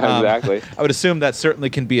 Exactly. I would assume that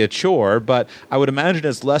certainly can be a chore, but I would imagine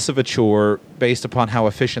it's less of a chore based upon how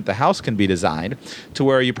efficient the house can be designed, to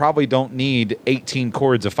where you probably don't need 18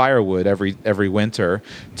 cords of firewood every winter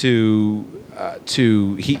to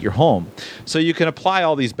to heat your home. So you can apply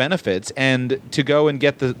all these benefits, and to go and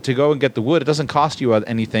get the wood, it doesn't cost you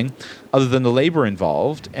anything other than the labor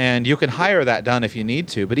involved, and you can hire that done if you need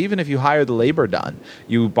to. But even if you hire the labor done,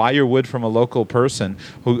 you buy your wood from a local person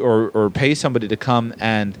or pay somebody to come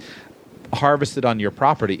and harvest it on your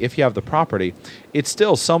property. If you have the property, it's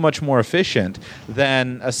still so much more efficient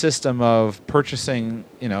than a system of purchasing,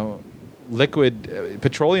 liquid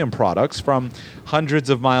petroleum products from hundreds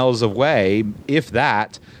of miles away, if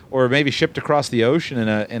that, or maybe shipped across the ocean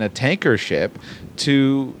in a tanker ship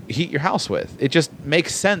to heat your house with. It just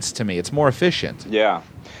makes sense to me. It's more efficient. Yeah.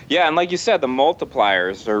 Yeah, and like you said, the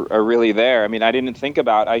multipliers are really there. I mean, I didn't think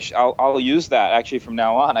about. I'll use that actually from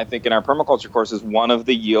now on. I think in our permaculture courses, one of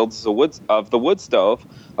the yields of the wood stove,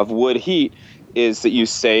 of wood heat, is that you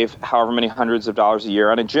save however many hundreds of dollars a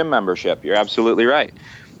year on a gym membership. You're absolutely right.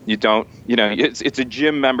 You don't, it's a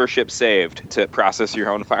gym membership saved to process your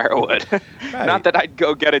own firewood. Right. Not that I'd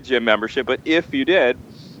go get a gym membership, but if you did,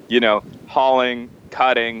 hauling,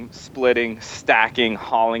 cutting, splitting, stacking,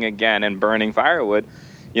 hauling again, and burning firewood.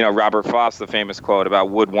 Robert Frost, the famous quote about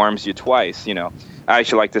wood warms you twice. I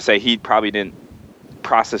actually like to say he probably didn't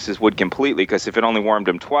process his wood completely, because if it only warmed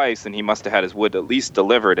him twice, then he must have had his wood at least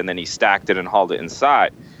delivered, and then he stacked it and hauled it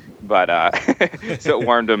inside. But so it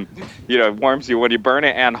warmed him, it warms you when you burn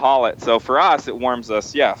it and haul it. So for us, it warms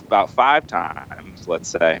us, about 5 times, let's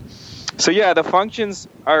say. So yeah, the functions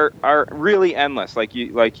are really endless, like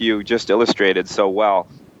you just illustrated so well.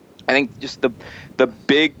 I think just the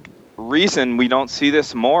big reason we don't see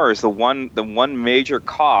this more is the one major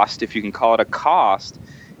cost, if you can call it a cost,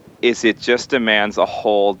 is it just demands a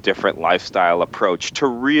whole different lifestyle approach to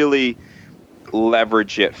really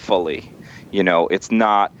leverage it fully. It's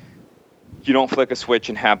not. You don't flick a switch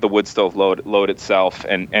and have the wood stove load itself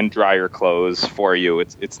and dry your clothes for you.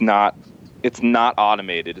 It's not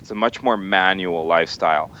automated. It's a much more manual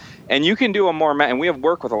lifestyle. And you can do a more and we have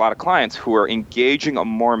worked with a lot of clients who are engaging a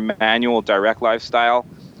more manual, direct lifestyle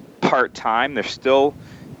part-time. They're still,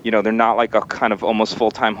 they're not like a kind of almost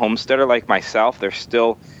full-time homesteader like myself. They're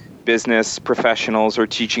still business professionals or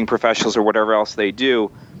teaching professionals or whatever else they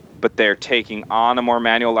do, but they're taking on a more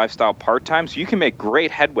manual lifestyle part-time. So you can make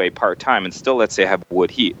great headway part-time and still, let's say, have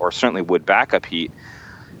wood heat or certainly wood backup heat.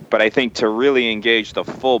 But I think to really engage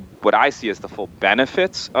what I see as the full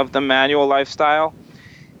benefits of the manual lifestyle,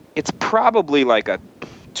 it's probably like a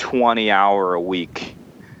 20-hour-a-week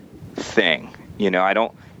thing.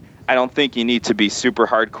 I don't think you need to be super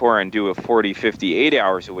hardcore and do a 40, 50, 80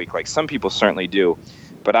 hours a week like some people certainly do.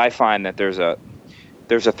 But I find that there's a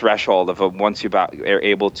threshold of once you are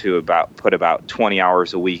able to put about 20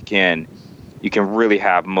 hours a week in, you can really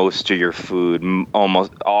have most of your food,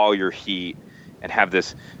 almost all your heat, and have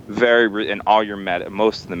this and all your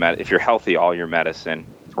if you're healthy, all your medicine,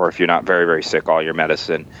 or if you're not very, very sick, all your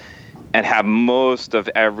medicine, and have most of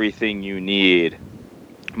everything you need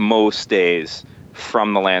most days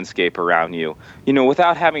from the landscape around you,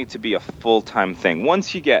 without having it to be a full-time thing.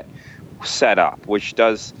 Once you get set up, which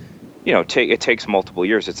does, it takes multiple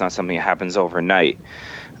years. It's not something that happens overnight.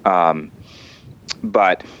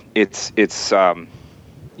 But it's a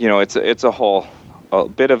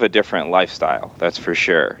bit of a different lifestyle, that's for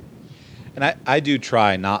sure. And I do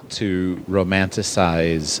try not to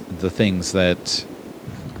romanticize the things that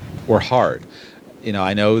were hard.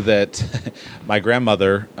 I know that my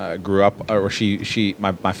grandmother grew up, or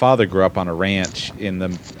my father grew up on a ranch in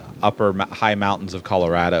the upper high mountains of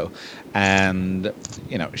Colorado, and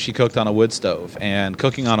she cooked on a wood stove, and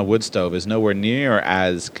cooking on a wood stove is nowhere near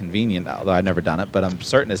as convenient, although I've never done it, but I'm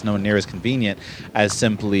certain it's nowhere near as convenient as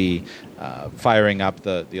simply firing up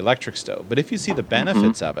the electric stove. But if you see the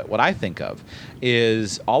benefits of it, what I think of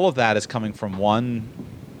is all of that is coming from one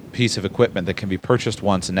piece of equipment that can be purchased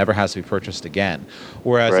once and never has to be purchased again.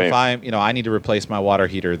 Whereas if I need to replace my water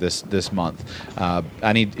heater this month,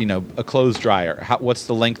 I need a clothes dryer. What's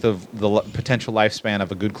the length of the potential lifespan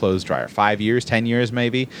of a good clothes dryer? 5 years, 10 years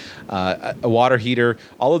maybe. A water heater.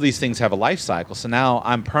 All of these things have a life cycle. So now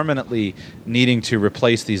I'm permanently needing to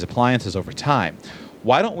replace these appliances over time.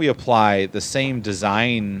 Why don't we apply the same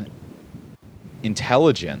design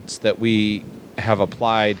intelligence that we have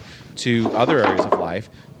applied to other areas of life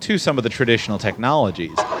to some of the traditional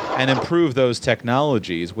technologies and improve those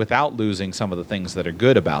technologies without losing some of the things that are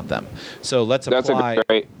good about them? So let's apply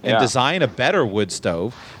and design a better wood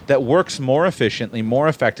stove that works more efficiently, more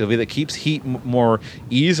effectively, that keeps heat more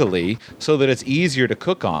easily so that it's easier to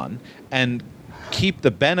cook on, and keep the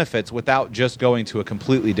benefits without just going to a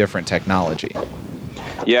completely different technology.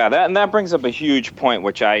 Yeah, that brings up a huge point,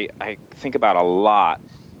 which I think about a lot.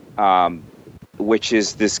 which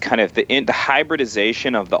is this kind of the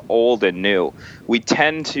hybridization of the old and new.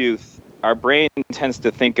 Our brain tends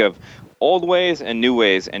to think of old ways and new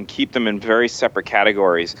ways and keep them in very separate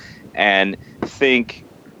categories, and think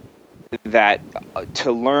that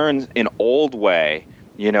to learn an old way,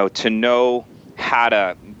 to know how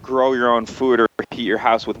to grow your own food or heat your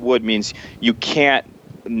house with wood means you can't,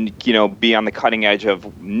 be on the cutting edge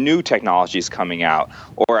of new technologies coming out.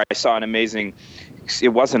 Or I saw an amazing, it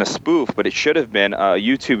wasn't a spoof, but it should have been a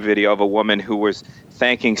YouTube video of a woman who was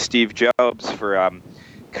thanking Steve Jobs for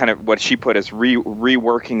kind of what she put as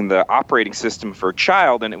reworking the operating system for a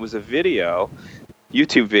child. And it was a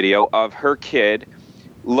YouTube video of her kid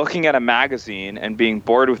looking at a magazine and being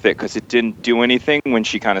bored with it because it didn't do anything when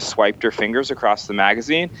she kind of swiped her fingers across the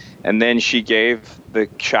magazine. And then she gave the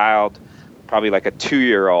child, probably like a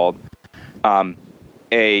 2-year-old,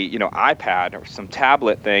 iPad or some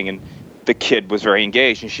tablet thing, and the kid was very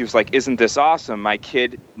engaged. And she was like, "Isn't this awesome? My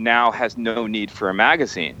kid now has no need for a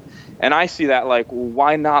magazine." And I see that like, well,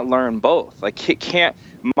 why not learn both? Like,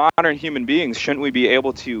 modern human beings, shouldn't we be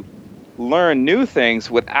able to learn new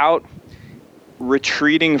things without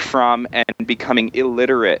retreating from and becoming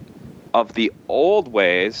illiterate of the old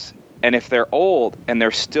ways? And if they're old and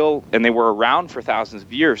they were around for thousands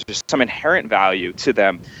of years, there's some inherent value to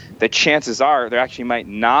them that chances are there actually might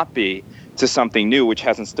not be to something new which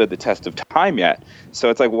hasn't stood the test of time yet. So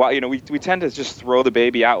it's like, we tend to just throw the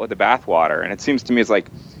baby out with the bathwater. And it seems to me it's like,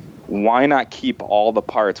 why not keep all the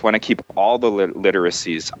parts? Why not keep all the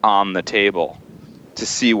literacies on the table to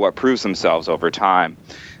see what proves themselves over time?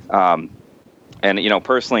 And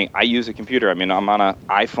personally, I use a computer. I mean, I'm on an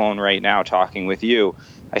iPhone right now talking with you.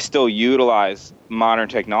 I still utilize modern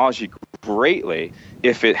technology greatly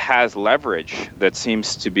if it has leverage that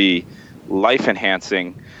seems to be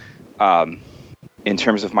life-enhancing in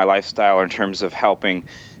terms of my lifestyle, or in terms of helping,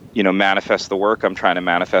 manifest the work I'm trying to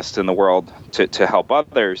manifest in the world to help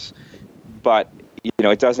others. But,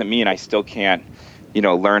 it doesn't mean I still can't,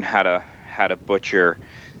 learn how to butcher,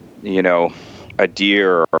 a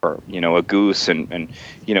deer or a goose, and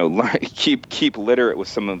keep literate with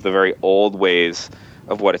some of the very old ways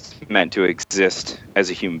of what it's meant to exist as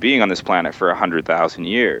a human being on this planet for 100,000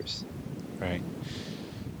 years. Right.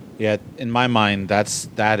 Yeah, in my mind,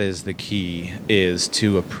 that is the key, is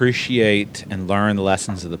to appreciate and learn the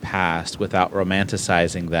lessons of the past without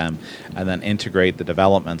romanticizing them, and then integrate the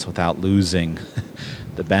developments without losing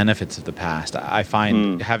the benefits of the past. I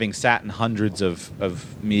find, having sat in hundreds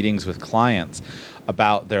of meetings with clients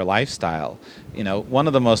about their lifestyle, one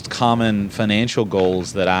of the most common financial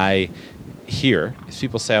goals that I hear is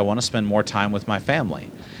people say, I want to spend more time with my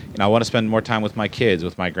family. I want to spend more time with my kids,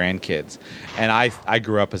 with my grandkids. And I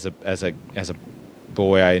grew up as a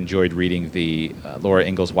boy. I enjoyed reading the Laura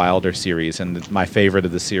Ingalls Wilder series, and my favorite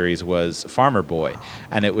of the series was Farmer Boy,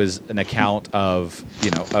 and it was an account of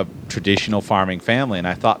a traditional farming family. And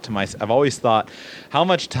I thought to myself, I've always thought, how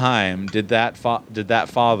much time did that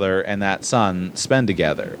father and that son spend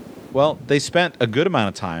together? Well, they spent a good amount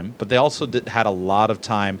of time, but they also had a lot of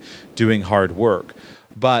time doing hard work.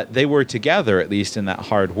 But they were together, at least in that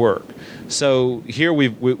hard work. So here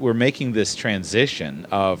we're making this transition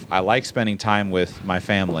of, I like spending time with my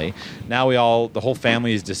family. Now the whole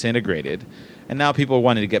family is disintegrated, and now people are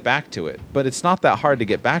wanting to get back to it. But it's not that hard to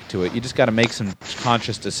get back to it. You just got to make some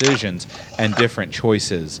conscious decisions and different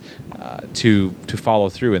choices to follow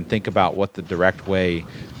through and think about what the direct way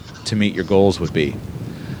to meet your goals would be.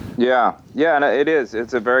 Yeah, and it is.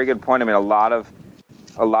 It's a very good point. I mean, a lot of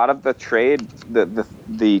the trade,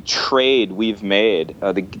 the trade we've made,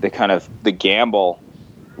 the kind of the gamble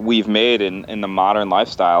we've made in the modern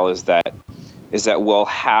lifestyle is that we'll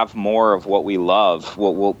have more of what we love.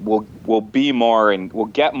 We'll be more, and we'll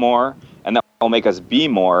get more, and that will make us be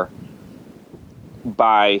more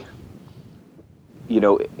by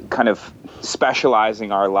kind of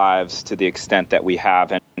specializing our lives to the extent that we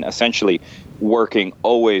have, and essentially working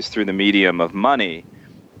always through the medium of money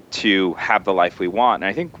to have the life we want. And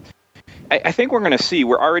I think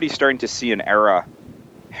we're already starting to see an era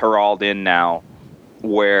herald in now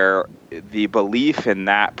where the belief in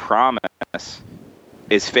that promise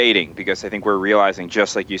is fading, because I think we're realizing,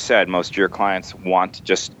 just like you said, most of your clients want to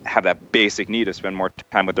just have that basic need to spend more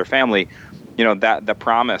time with their family. That the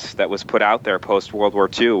promise that was put out there post World War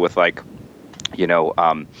II with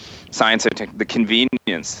science and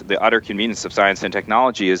the utter convenience of science and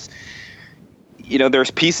technology is,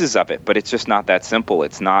 there's pieces of it, but it's just not that simple.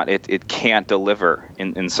 It can't deliver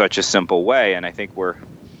in such a simple way. And I think we're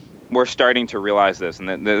starting to realize this.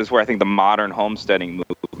 And this is where I think the modern homesteading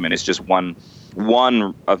movement is just one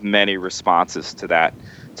of many responses to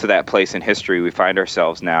that place in history we find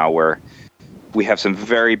ourselves now, where, we have some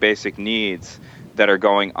very basic needs that are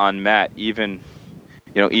going unmet, even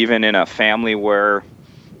in a family where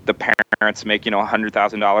the parents make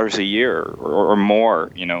 $100,000 a year or more,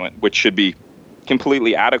 which should be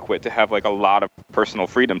completely adequate to have like a lot of personal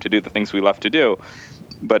freedom to do the things we love to do.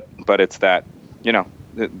 But it's that,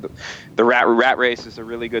 the rat race is a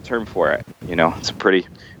really good term for it. It's a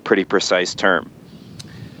pretty precise term.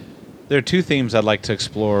 There are two themes I'd like to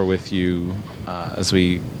explore with you as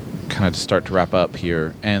we kind of start to wrap up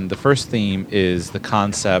here. And the first theme is the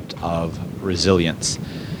concept of resilience.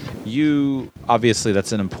 Obviously,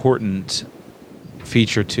 that's an important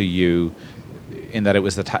feature to you in that it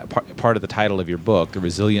was the part of the title of your book, The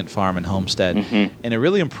Resilient Farm and Homestead. Mm-hmm. And it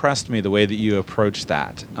really impressed me the way that you approached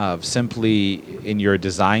that, of simply in your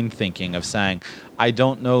design thinking of saying, I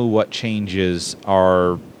don't know what changes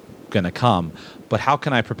are going to come, but how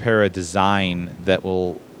can I prepare a design that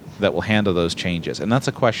will handle those changes? And that's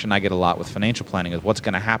a question I get a lot with financial planning, is what's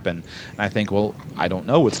going to happen? And I think, well, I don't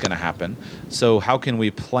know what's going to happen. So how can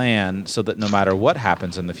we plan so that no matter what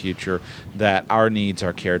happens in the future, that our needs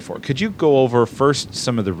are cared for? Could you go over first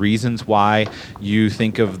some of the reasons why you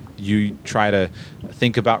try to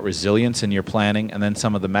think about resilience in your planning, and then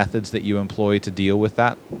some of the methods that you employ to deal with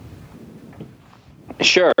that?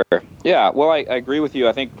 Sure. Yeah. Well, I agree with you.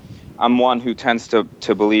 I think I'm one who tends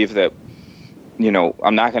to believe that,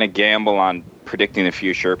 I'm not going to gamble on predicting the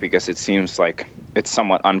future because it seems like it's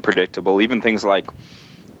somewhat unpredictable. Even things like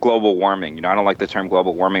global warming. I don't like the term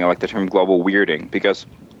global warming. I like the term global weirding because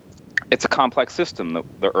it's a complex system,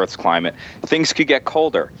 the Earth's climate. Things could get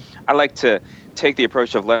colder. I like to take the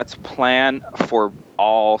approach of let's plan for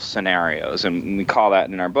all scenarios. And we call that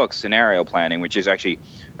in our book scenario planning, which is actually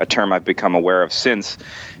a term I've become aware of since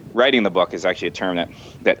writing the book, is actually a term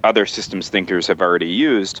that other systems thinkers have already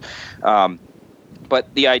used.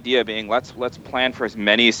 But the idea being, let's plan for as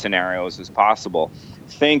many scenarios as possible.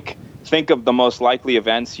 Think of the most likely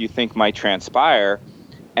events you think might transpire,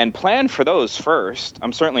 and plan for those first.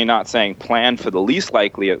 I'm certainly not saying plan for the least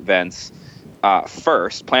likely events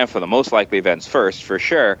first. Plan for the most likely events first, for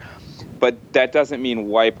sure. But that doesn't mean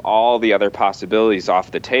wipe all the other possibilities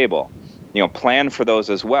off the table. Plan for those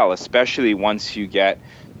as well, especially once you get,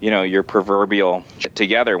 your proverbial shit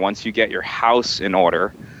together, once you get your house in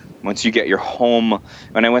order. Once you get your home,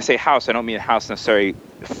 when I say house, I don't mean a house necessarily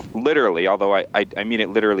literally, although I mean it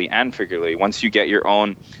literally and figuratively. Once you get your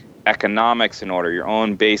own economics in order, your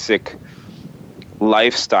own basic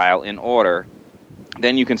lifestyle in order,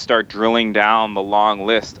 then you can start drilling down the long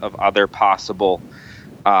list of other possible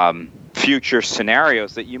future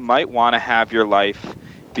scenarios that you might want to have your life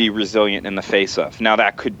be resilient in the face of. Now,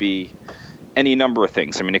 that could be any number of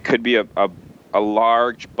things. I mean, it could be a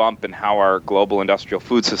large bump in how our global industrial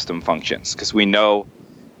food system functions, because we know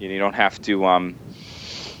you don't have to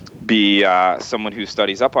be someone who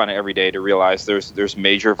studies up on it every day to realize there's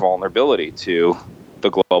major vulnerability to the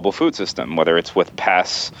global food system, whether it's with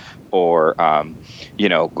pests or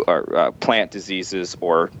plant diseases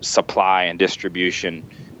or supply and distribution,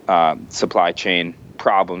 supply chain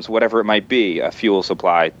problems, whatever it might be, fuel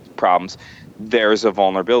supply problems. There's a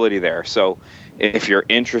vulnerability there. So if you're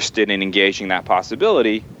interested in engaging that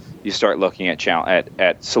possibility, you start looking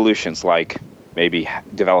at solutions like maybe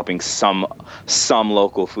developing some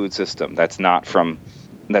local food system that's not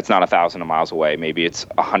 1,000 miles away. Maybe it's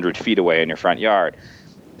 100 feet away in your front yard.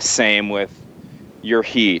 Same with your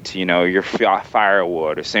heat, your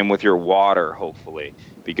firewood, or same with your water, hopefully,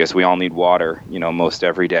 because we all need water, most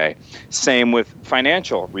every day. Same with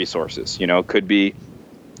financial resources. It could be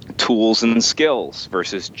tools and skills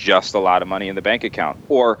versus just a lot of money in the bank account,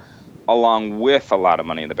 or along with a lot of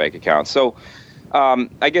money in the bank account. So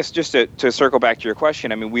I guess just to circle back to your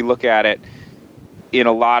question, I mean, we look at it in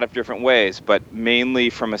a lot of different ways, but mainly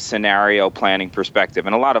from a scenario planning perspective.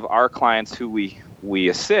 And a lot of our clients who we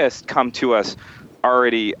assist come to us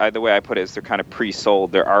already, the way I put it is they're kind of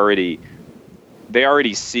pre-sold. They already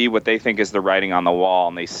see what they think is the writing on the wall,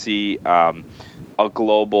 and they see a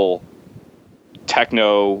global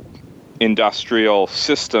techno-industrial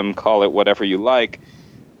system, call it whatever you like,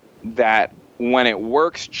 that when it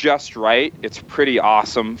works just right, it's pretty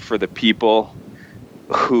awesome for the people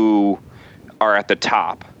who are at the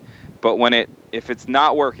top. But if it's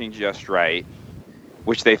not working just right,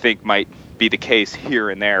 which they think might be the case here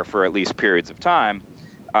and there for at least periods of time,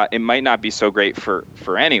 it might not be so great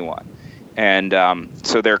for anyone. And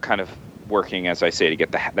so they're kind of working, as I say, to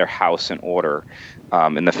get their house in order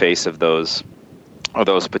in the face of those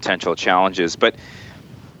potential challenges. But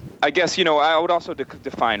I guess, I would also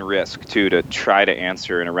define risk, too, to try to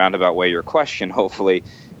answer in a roundabout way your question, hopefully.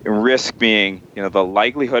 Risk being, the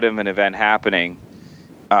likelihood of an event happening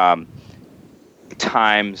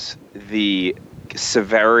times the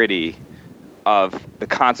severity of the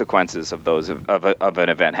consequences of those of an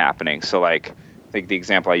event happening. So, like, I think the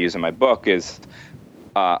example I use in my book is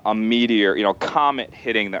a meteor, comet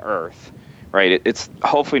hitting the Earth. Right? It's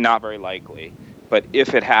hopefully not very likely, but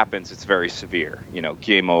if it happens, it's very severe.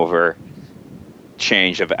 Game over,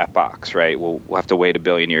 change of epochs. Right? We'll have to wait 1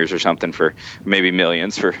 billion years or something, for maybe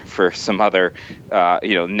millions, for some other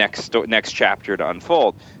next chapter to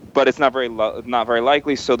unfold. But it's not very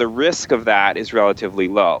likely. So the risk of that is relatively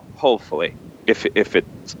low. Hopefully, if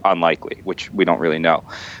it's unlikely, which we don't really know,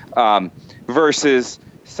 versus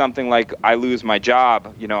something like I lose my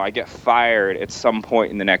job, I get fired at some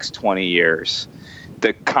point in the next 20 years.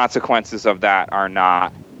 The consequences of that are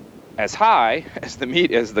not as high as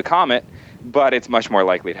the comet, but it's much more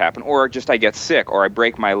likely to happen. Or just I get sick, or I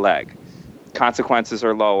break my leg. Consequences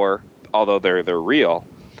are lower, although they're real,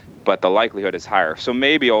 but the likelihood is higher. So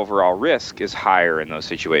maybe overall risk is higher in those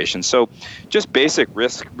situations. So just basic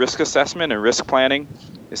risk assessment and risk planning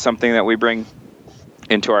is something that we bring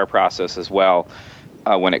into our process as well.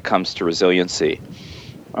 When it comes to resiliency.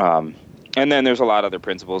 And then there's a lot of other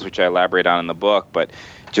principles which I elaborate on in the book, but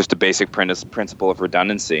just a basic principle of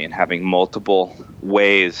redundancy and having multiple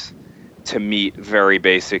ways to meet very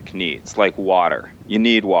basic needs, like water. You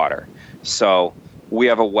need water. So we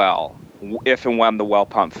have a well. If and when the well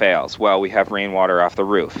pump fails, we have rainwater off the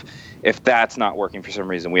roof. If that's not working for some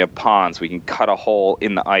reason, we have ponds. We can cut a hole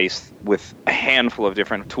in the ice with a handful of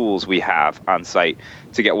different tools we have on site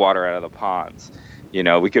to get water out of the ponds.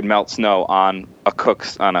 We could melt snow on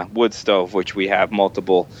a wood stove, which we have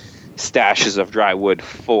multiple stashes of dry wood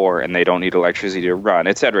for, and they don't need electricity to run,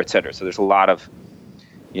 et cetera, et cetera. So there's a lot of,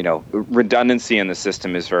 redundancy in the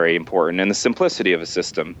system is very important, and the simplicity of a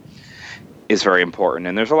system is very important.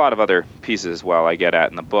 And there's a lot of other pieces as well I get at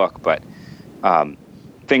in the book, but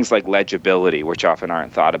things like legibility, which often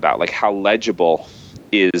aren't thought about, like how legible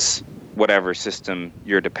is whatever system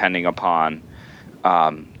you're depending upon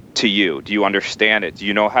to you. Do you understand it? Do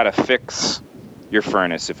you know how to fix your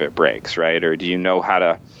furnace if it breaks, right? Or do you know how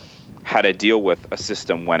to deal with a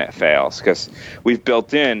system when it fails? Because we've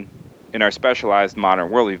built in our specialized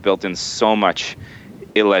modern world, we've built in so much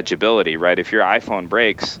illegibility, right? If your iPhone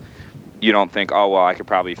breaks, you don't think, oh, well, I could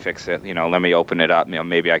probably fix it. Let me open it up.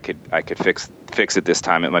 Maybe I could fix it this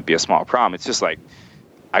time. It might be a small problem. It's just like,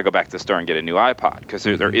 I go back to the store and get a new iPod, because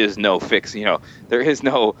there is no fix, there is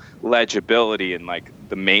no legibility in like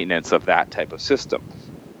the maintenance of that type of system.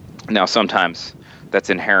 Now, sometimes that's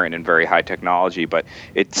inherent in very high technology, but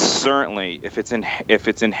it's certainly, if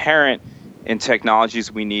it's inherent in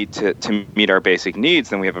technologies we need to meet our basic needs,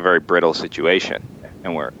 then we have a very brittle situation,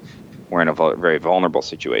 and we're in a very vulnerable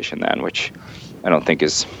situation then, which I don't think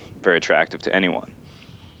is very attractive to anyone.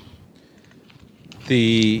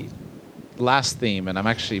 The last theme, and I'm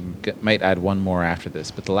actually might add one more after this,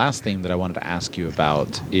 but the last theme that I wanted to ask you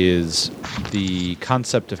about is the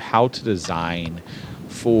concept of how to design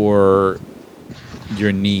for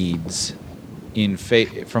your needs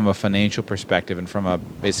from a financial perspective and from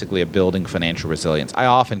basically a building financial resilience. I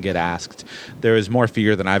often get asked, there is more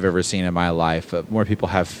fear than I've ever seen in my life. More people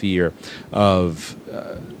have fear of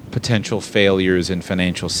potential failures in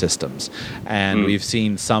financial systems. And we've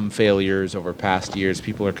seen some failures over past years.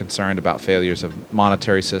 People are concerned about failures of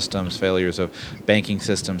monetary systems, failures of banking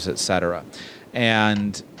systems, etc.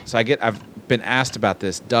 And so I've been asked about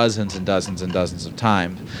this dozens and dozens and dozens of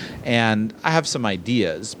times, and I have some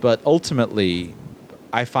ideas, but ultimately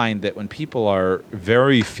I find that when people are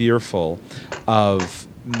very fearful of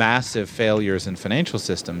massive failures in financial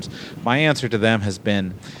systems, my answer to them has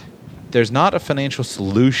been, there's not a financial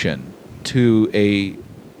solution to a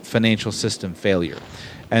financial system failure.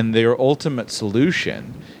 And their ultimate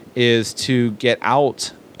solution is to get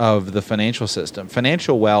out of the financial system.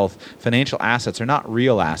 Financial wealth, financial assets are not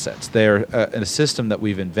real assets. They're a system that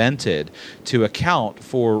we've invented to account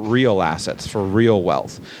for real assets, for real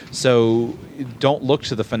wealth. So don't look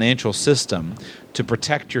to the financial system to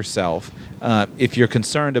protect yourself if you're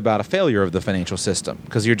concerned about a failure of the financial system,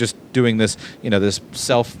 because you're just doing this, this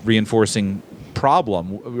self-reinforcing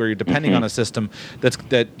problem where you're depending on a system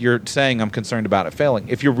that you're saying, I'm concerned about it failing.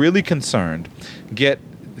 If you're really concerned,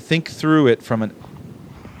 think through it from an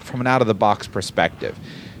out-of-the-box perspective.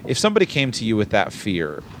 If somebody came to you with that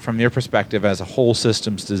fear, from your perspective as a whole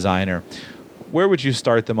systems designer, where would you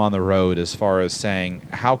start them on the road as far as saying,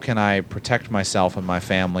 how can I protect myself and my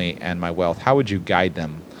family and my wealth? How would you guide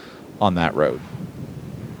them on that road?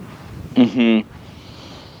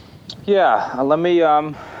 Yeah, let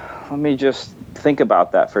me just think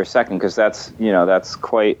about that for a second, because that's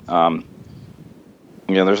quite,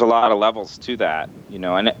 there's a lot of levels to that,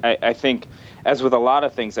 and I think as with a lot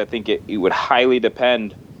of things, I think it would highly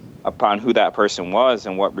depend upon who that person was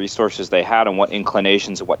and what resources they had and what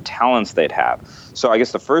inclinations and what talents they'd have. So I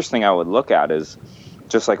guess the first thing I would look at is,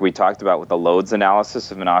 just like we talked about with the loads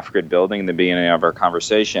analysis of an off-grid building in the beginning of our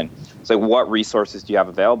conversation, it's like, what resources do you have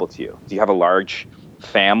available to you? Do you have a large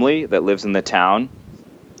family that lives in the town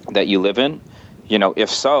that you live in? If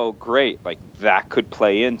so, great. Like, that could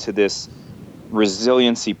play into this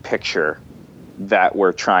resiliency picture that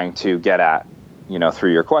we're trying to get at,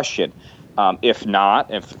 through your question. If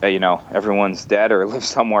not, if everyone's dead or lives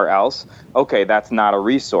somewhere else, okay, that's not a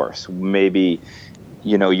resource. Maybe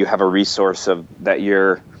you have a resource of that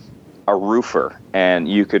you're a roofer and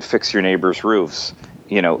you could fix your neighbor's roofs.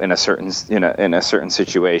 In a certain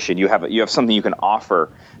situation, you have something you can offer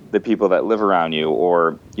the people that live around you,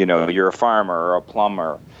 or you're a farmer or a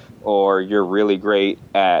plumber, or you're really great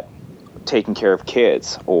at taking care of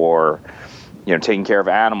kids, or taking care of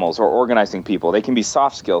animals, or organizing people. They can be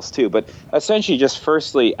soft skills too, but essentially just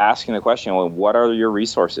firstly asking the question, well, what are your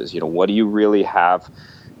resources? What do you really have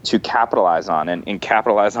to capitalize on? And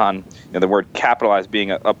capitalize on, the word capitalize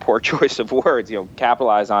being a poor choice of words,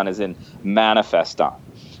 capitalize on as in manifest on,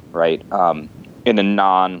 right? In a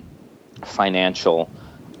non-financial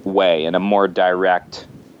way, in a more direct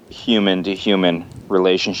human-to-human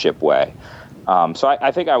relationship way. So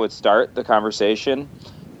I think I would start the conversation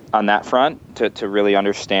on that front to really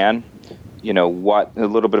understand, what a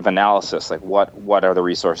little bit of analysis, like what are the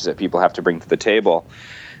resources that people have to bring to the table.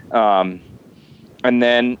 And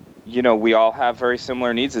then, we all have very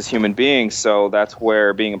similar needs as human beings. So that's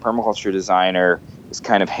where being a permaculture designer is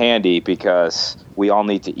kind of handy, because we all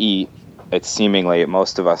need to eat. It's seemingly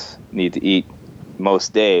most of us need to eat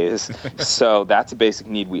most days. So that's a basic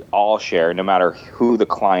need we all share, no matter who the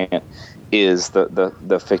client is,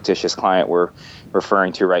 the fictitious client we're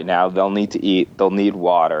referring to right now. They'll need to eat. They'll need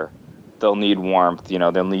water. They'll need warmth.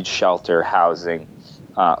 They'll need shelter, housing,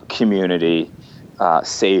 community,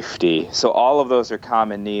 safety. So all of those are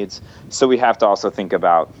common needs. So we have to also think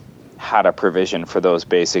about how to provision for those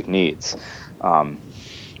basic needs. And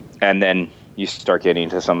then you start getting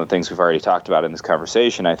into some of the things we've already talked about in this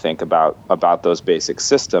conversation, I think, about those basic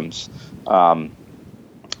systems.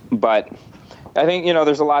 But I think,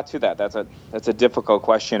 there's a lot to that. That's a difficult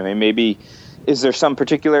question. I mean, maybe, is there some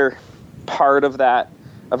particular part of that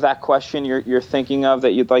question you're thinking of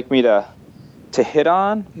that you'd like me to hit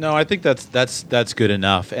on? No, I think that's good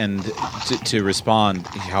enough. And to respond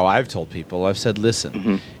how I've told people, I've said,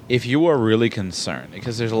 listen, if you are really concerned,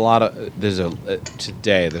 because there's a lot of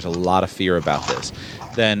fear about this,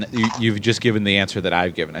 then you've just given the answer that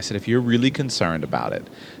I've given. I said, if you're really concerned about it,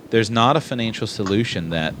 there's not a financial solution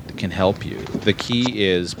that can help you. The key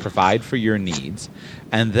is provide for your needs,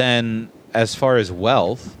 and then as far as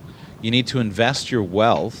wealth, you need to invest your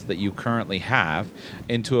wealth that you currently have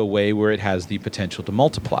into a way where it has the potential to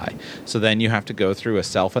multiply. So then you have to go through a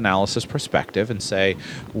self-analysis perspective and say,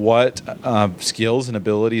 what skills and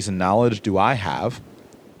abilities and knowledge do I have?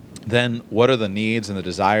 Then what are the needs and the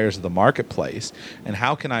desires of the marketplace? And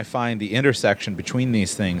how can I find the intersection between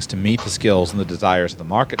these things to meet the skills and the desires of the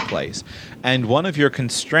marketplace? And one of your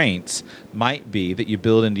constraints might be that you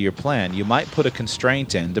build into your plan. You might put a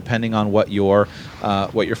constraint in depending on what your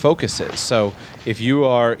focus is. So if you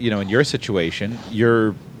are, in your situation,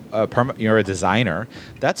 you're a designer,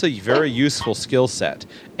 that's a very useful skill set.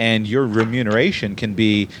 And your remuneration can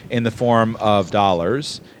be in the form of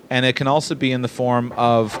dollars, and it can also be in the form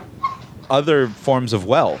of other forms of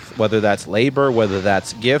wealth, whether that's labor, whether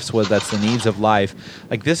that's gifts, whether that's the needs of life.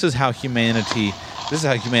 Like, this is how humanity's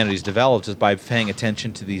developed, is by paying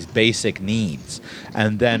attention to these basic needs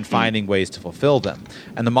and then finding ways to fulfill them.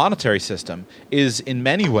 And the monetary system is in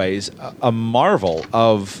many ways a marvel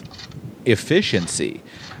of efficiency.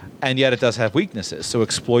 And yet it does have weaknesses. So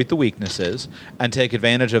exploit the weaknesses and take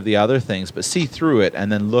advantage of the other things, but see through it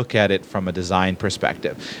and then look at it from a design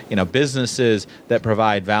perspective. Businesses that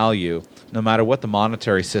provide value, no matter what the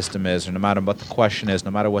monetary system is, or no matter what the question is,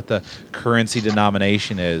 no matter what the currency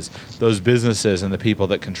denomination is, those businesses and the people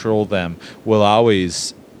that control them will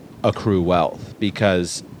always accrue wealth,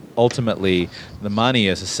 because ultimately the money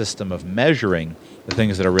is a system of measuring the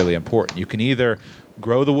things that are really important. You can either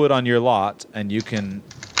grow the wood on your lot and you can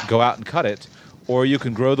go out and cut it, or you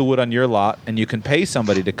can grow the wood on your lot and you can pay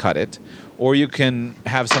somebody to cut it, or you can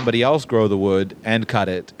have somebody else grow the wood and cut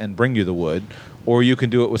it and bring you the wood, or you can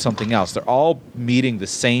do it with something else. They're all meeting the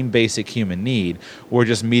same basic human need. We're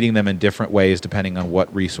just meeting them in different ways depending on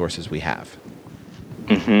what resources we have.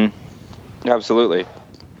 Absolutely.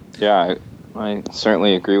 Yeah, I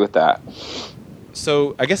certainly agree with that.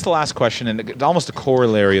 So I guess the last question, and almost a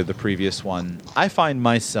corollary of the previous one, I find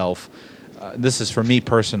myself this is for me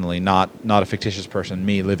personally, not a fictitious person,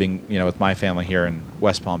 me living, with my family here in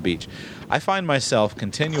West Palm Beach. I find myself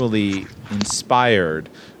continually inspired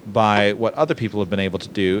by what other people have been able to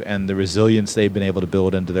do and the resilience they've been able to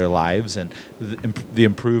build into their lives and the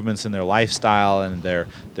improvements in their lifestyle and their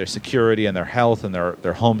security and their health and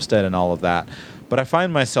their homestead and all of that. But I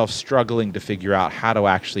find myself struggling to figure out how to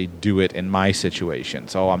actually do it in my situation.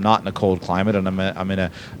 So I'm not in a cold climate, and I'm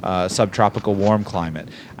in a subtropical warm climate.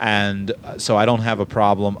 And so I don't have a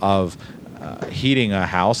problem of heating a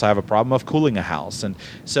house. I have a problem of cooling a house. And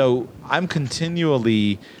so I'm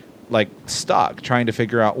continually stuck trying to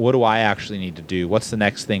figure out, what do I actually need to do? What's the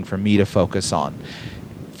next thing for me to focus on?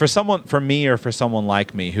 For me or for someone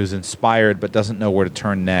like me who's inspired but doesn't know where to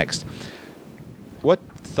turn next, what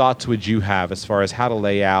thoughts would you have as far as how to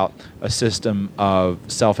lay out a system of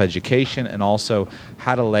self-education and also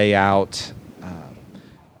how to lay out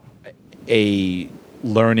a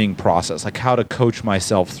learning process, like how to coach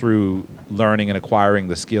myself through learning and acquiring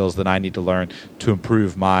the skills that I need to learn to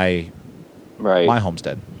improve my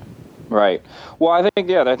homestead? Right. Well, I think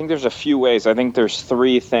there's a few ways. I think there's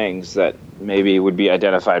three things that maybe would be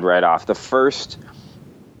identified right off. The first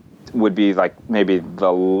would be maybe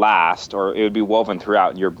the last, or it would be woven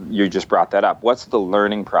throughout. You just brought that up. What's the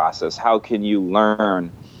learning process? How can you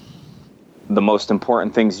learn the most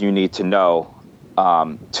important things you need to know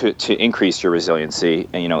to increase your resiliency,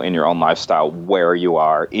 in your own lifestyle, where you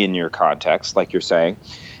are in your context, like you're saying.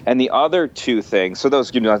 And the other two things, so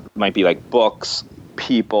those might be like books,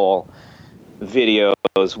 people,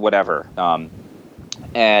 videos, whatever.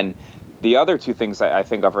 And the other two things I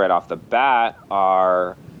think of right off the bat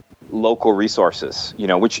are local resources,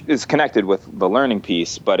 which is connected with the learning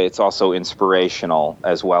piece, but it's also inspirational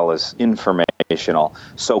as well as informational.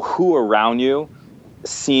 So who around you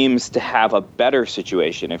seems to have a better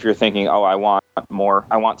situation? If you're thinking, I want more,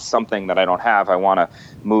 I want something that I don't have, I want to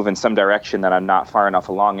move in some direction that I'm not far enough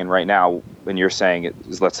along in right now, and you're saying,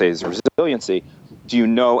 let's say, is resiliency, do you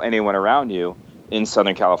know anyone around you in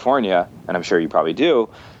Southern California, and I'm sure you probably do,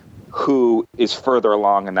 who is further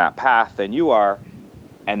along in that path than you are?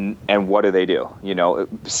 And what do they do?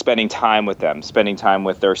 Spending time with them, spending time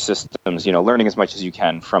with their systems, learning as much as you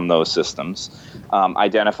can from those systems,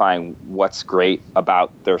 identifying what's great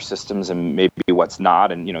about their systems and maybe what's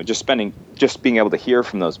not, and, just being able to hear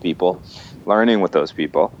from those people, learning with those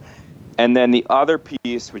people. And then the other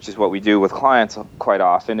piece, which is what we do with clients quite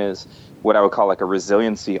often, is what I would call a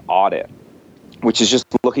resiliency audit, which is just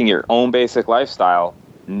looking at your own basic lifestyle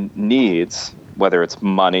needs, whether it's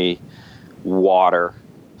money, water,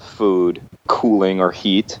 food, cooling or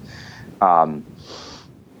heat,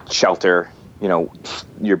 shelter,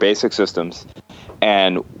 your basic systems,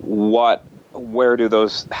 and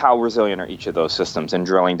how resilient are each of those systems, and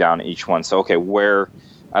drilling down each one. So, where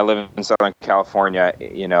I live in Southern California,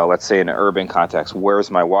 let's say in an urban context, where's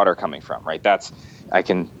my water coming from, right? I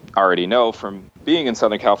can already know from being in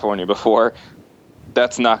Southern California before,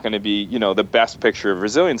 that's not going to be, the best picture of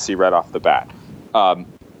resiliency right off the bat.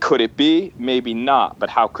 Could it be? Maybe not, but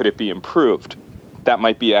how could it be improved? That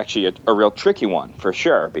might be actually a real tricky one for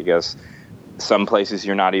sure, because some places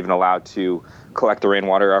you're not even allowed to collect the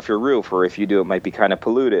rainwater off your roof, or if you do, it might be kind of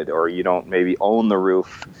polluted, or you don't maybe own the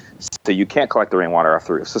roof, so you can't collect the rainwater off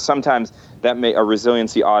the roof. So sometimes a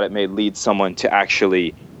resiliency audit may lead someone to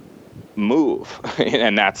actually move,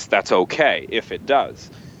 and that's okay if it does.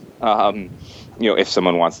 If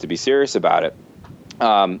someone wants to be serious about it.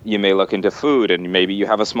 You may look into food, and maybe you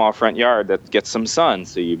have a small front yard that gets some sun,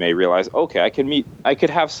 so you may realize, I could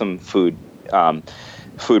have some food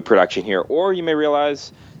production here. Or you may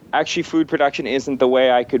realize, actually, food production isn't the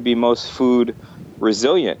way I could be most food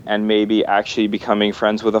resilient, and maybe actually becoming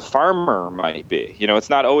friends with a farmer might be. It's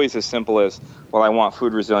not always as simple as, I want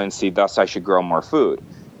food resiliency, thus I should grow more food.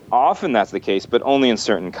 Often that's the case, but only in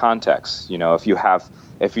certain contexts.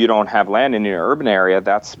 If you don't have land in your urban area,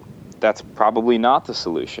 that's probably not the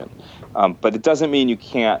solution. But it doesn't mean you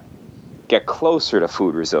can't get closer to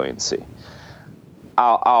food resiliency.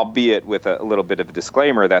 Albeit with a little bit of a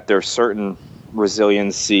disclaimer that there's certain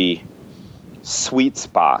resiliency sweet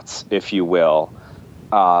spots, if you will,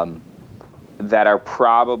 that are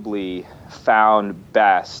probably found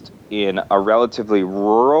best in a relatively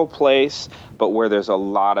rural place, but where there's a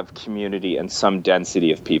lot of community and some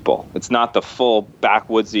density of people. It's not the full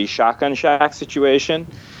backwoodsy shotgun shack situation,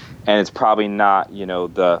 and it's probably not,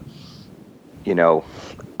 the,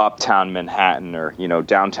 uptown Manhattan or,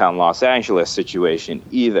 downtown Los Angeles situation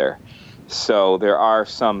either. So there are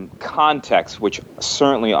some contexts which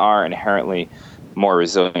certainly are inherently more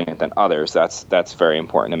resilient than others. That's very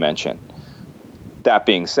important to mention. That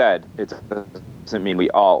being said, it doesn't mean we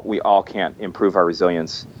all can't improve our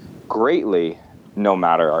resilience greatly, no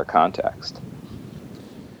matter our context.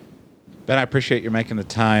 Ben, I appreciate you making the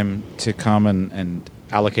time to come and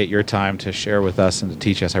allocate your time to share with us and to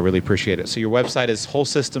teach us. I really appreciate it. So your website is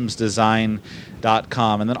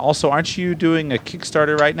wholesystemsdesign.com. And then also, aren't you doing a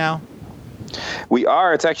Kickstarter right now? We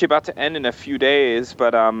are. It's actually about to end in a few days,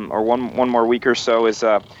 but or one more week or so. Is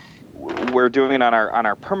we're doing it on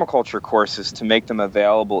our permaculture courses to make them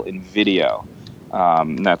available in video.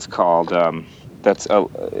 That's called it's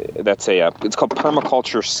called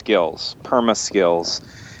Permaculture Skills, Perma Skills.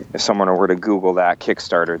 If someone were to Google that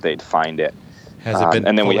Kickstarter, they'd find it. Has it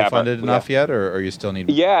been fully funded enough yet, or you still need?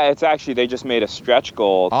 Yeah, it's actually, they just made a stretch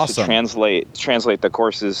goal to translate the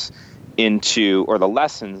courses into, or the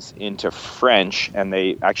lessons into French, and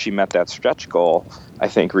they actually met that stretch goal, I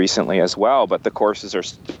think, recently as well. But the courses are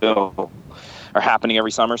happening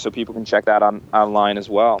every summer, so people can check that online as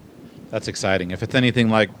well. That's exciting. If it's anything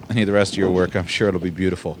like any of the rest of your work, I'm sure it'll be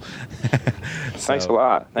beautiful. Thanks a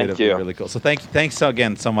lot. Thank you. Really cool. So thanks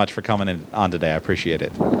again so much for coming on today. I appreciate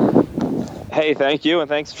it. Hey, thank you, and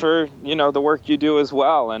thanks for the work you do as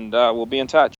well. And we'll be in touch.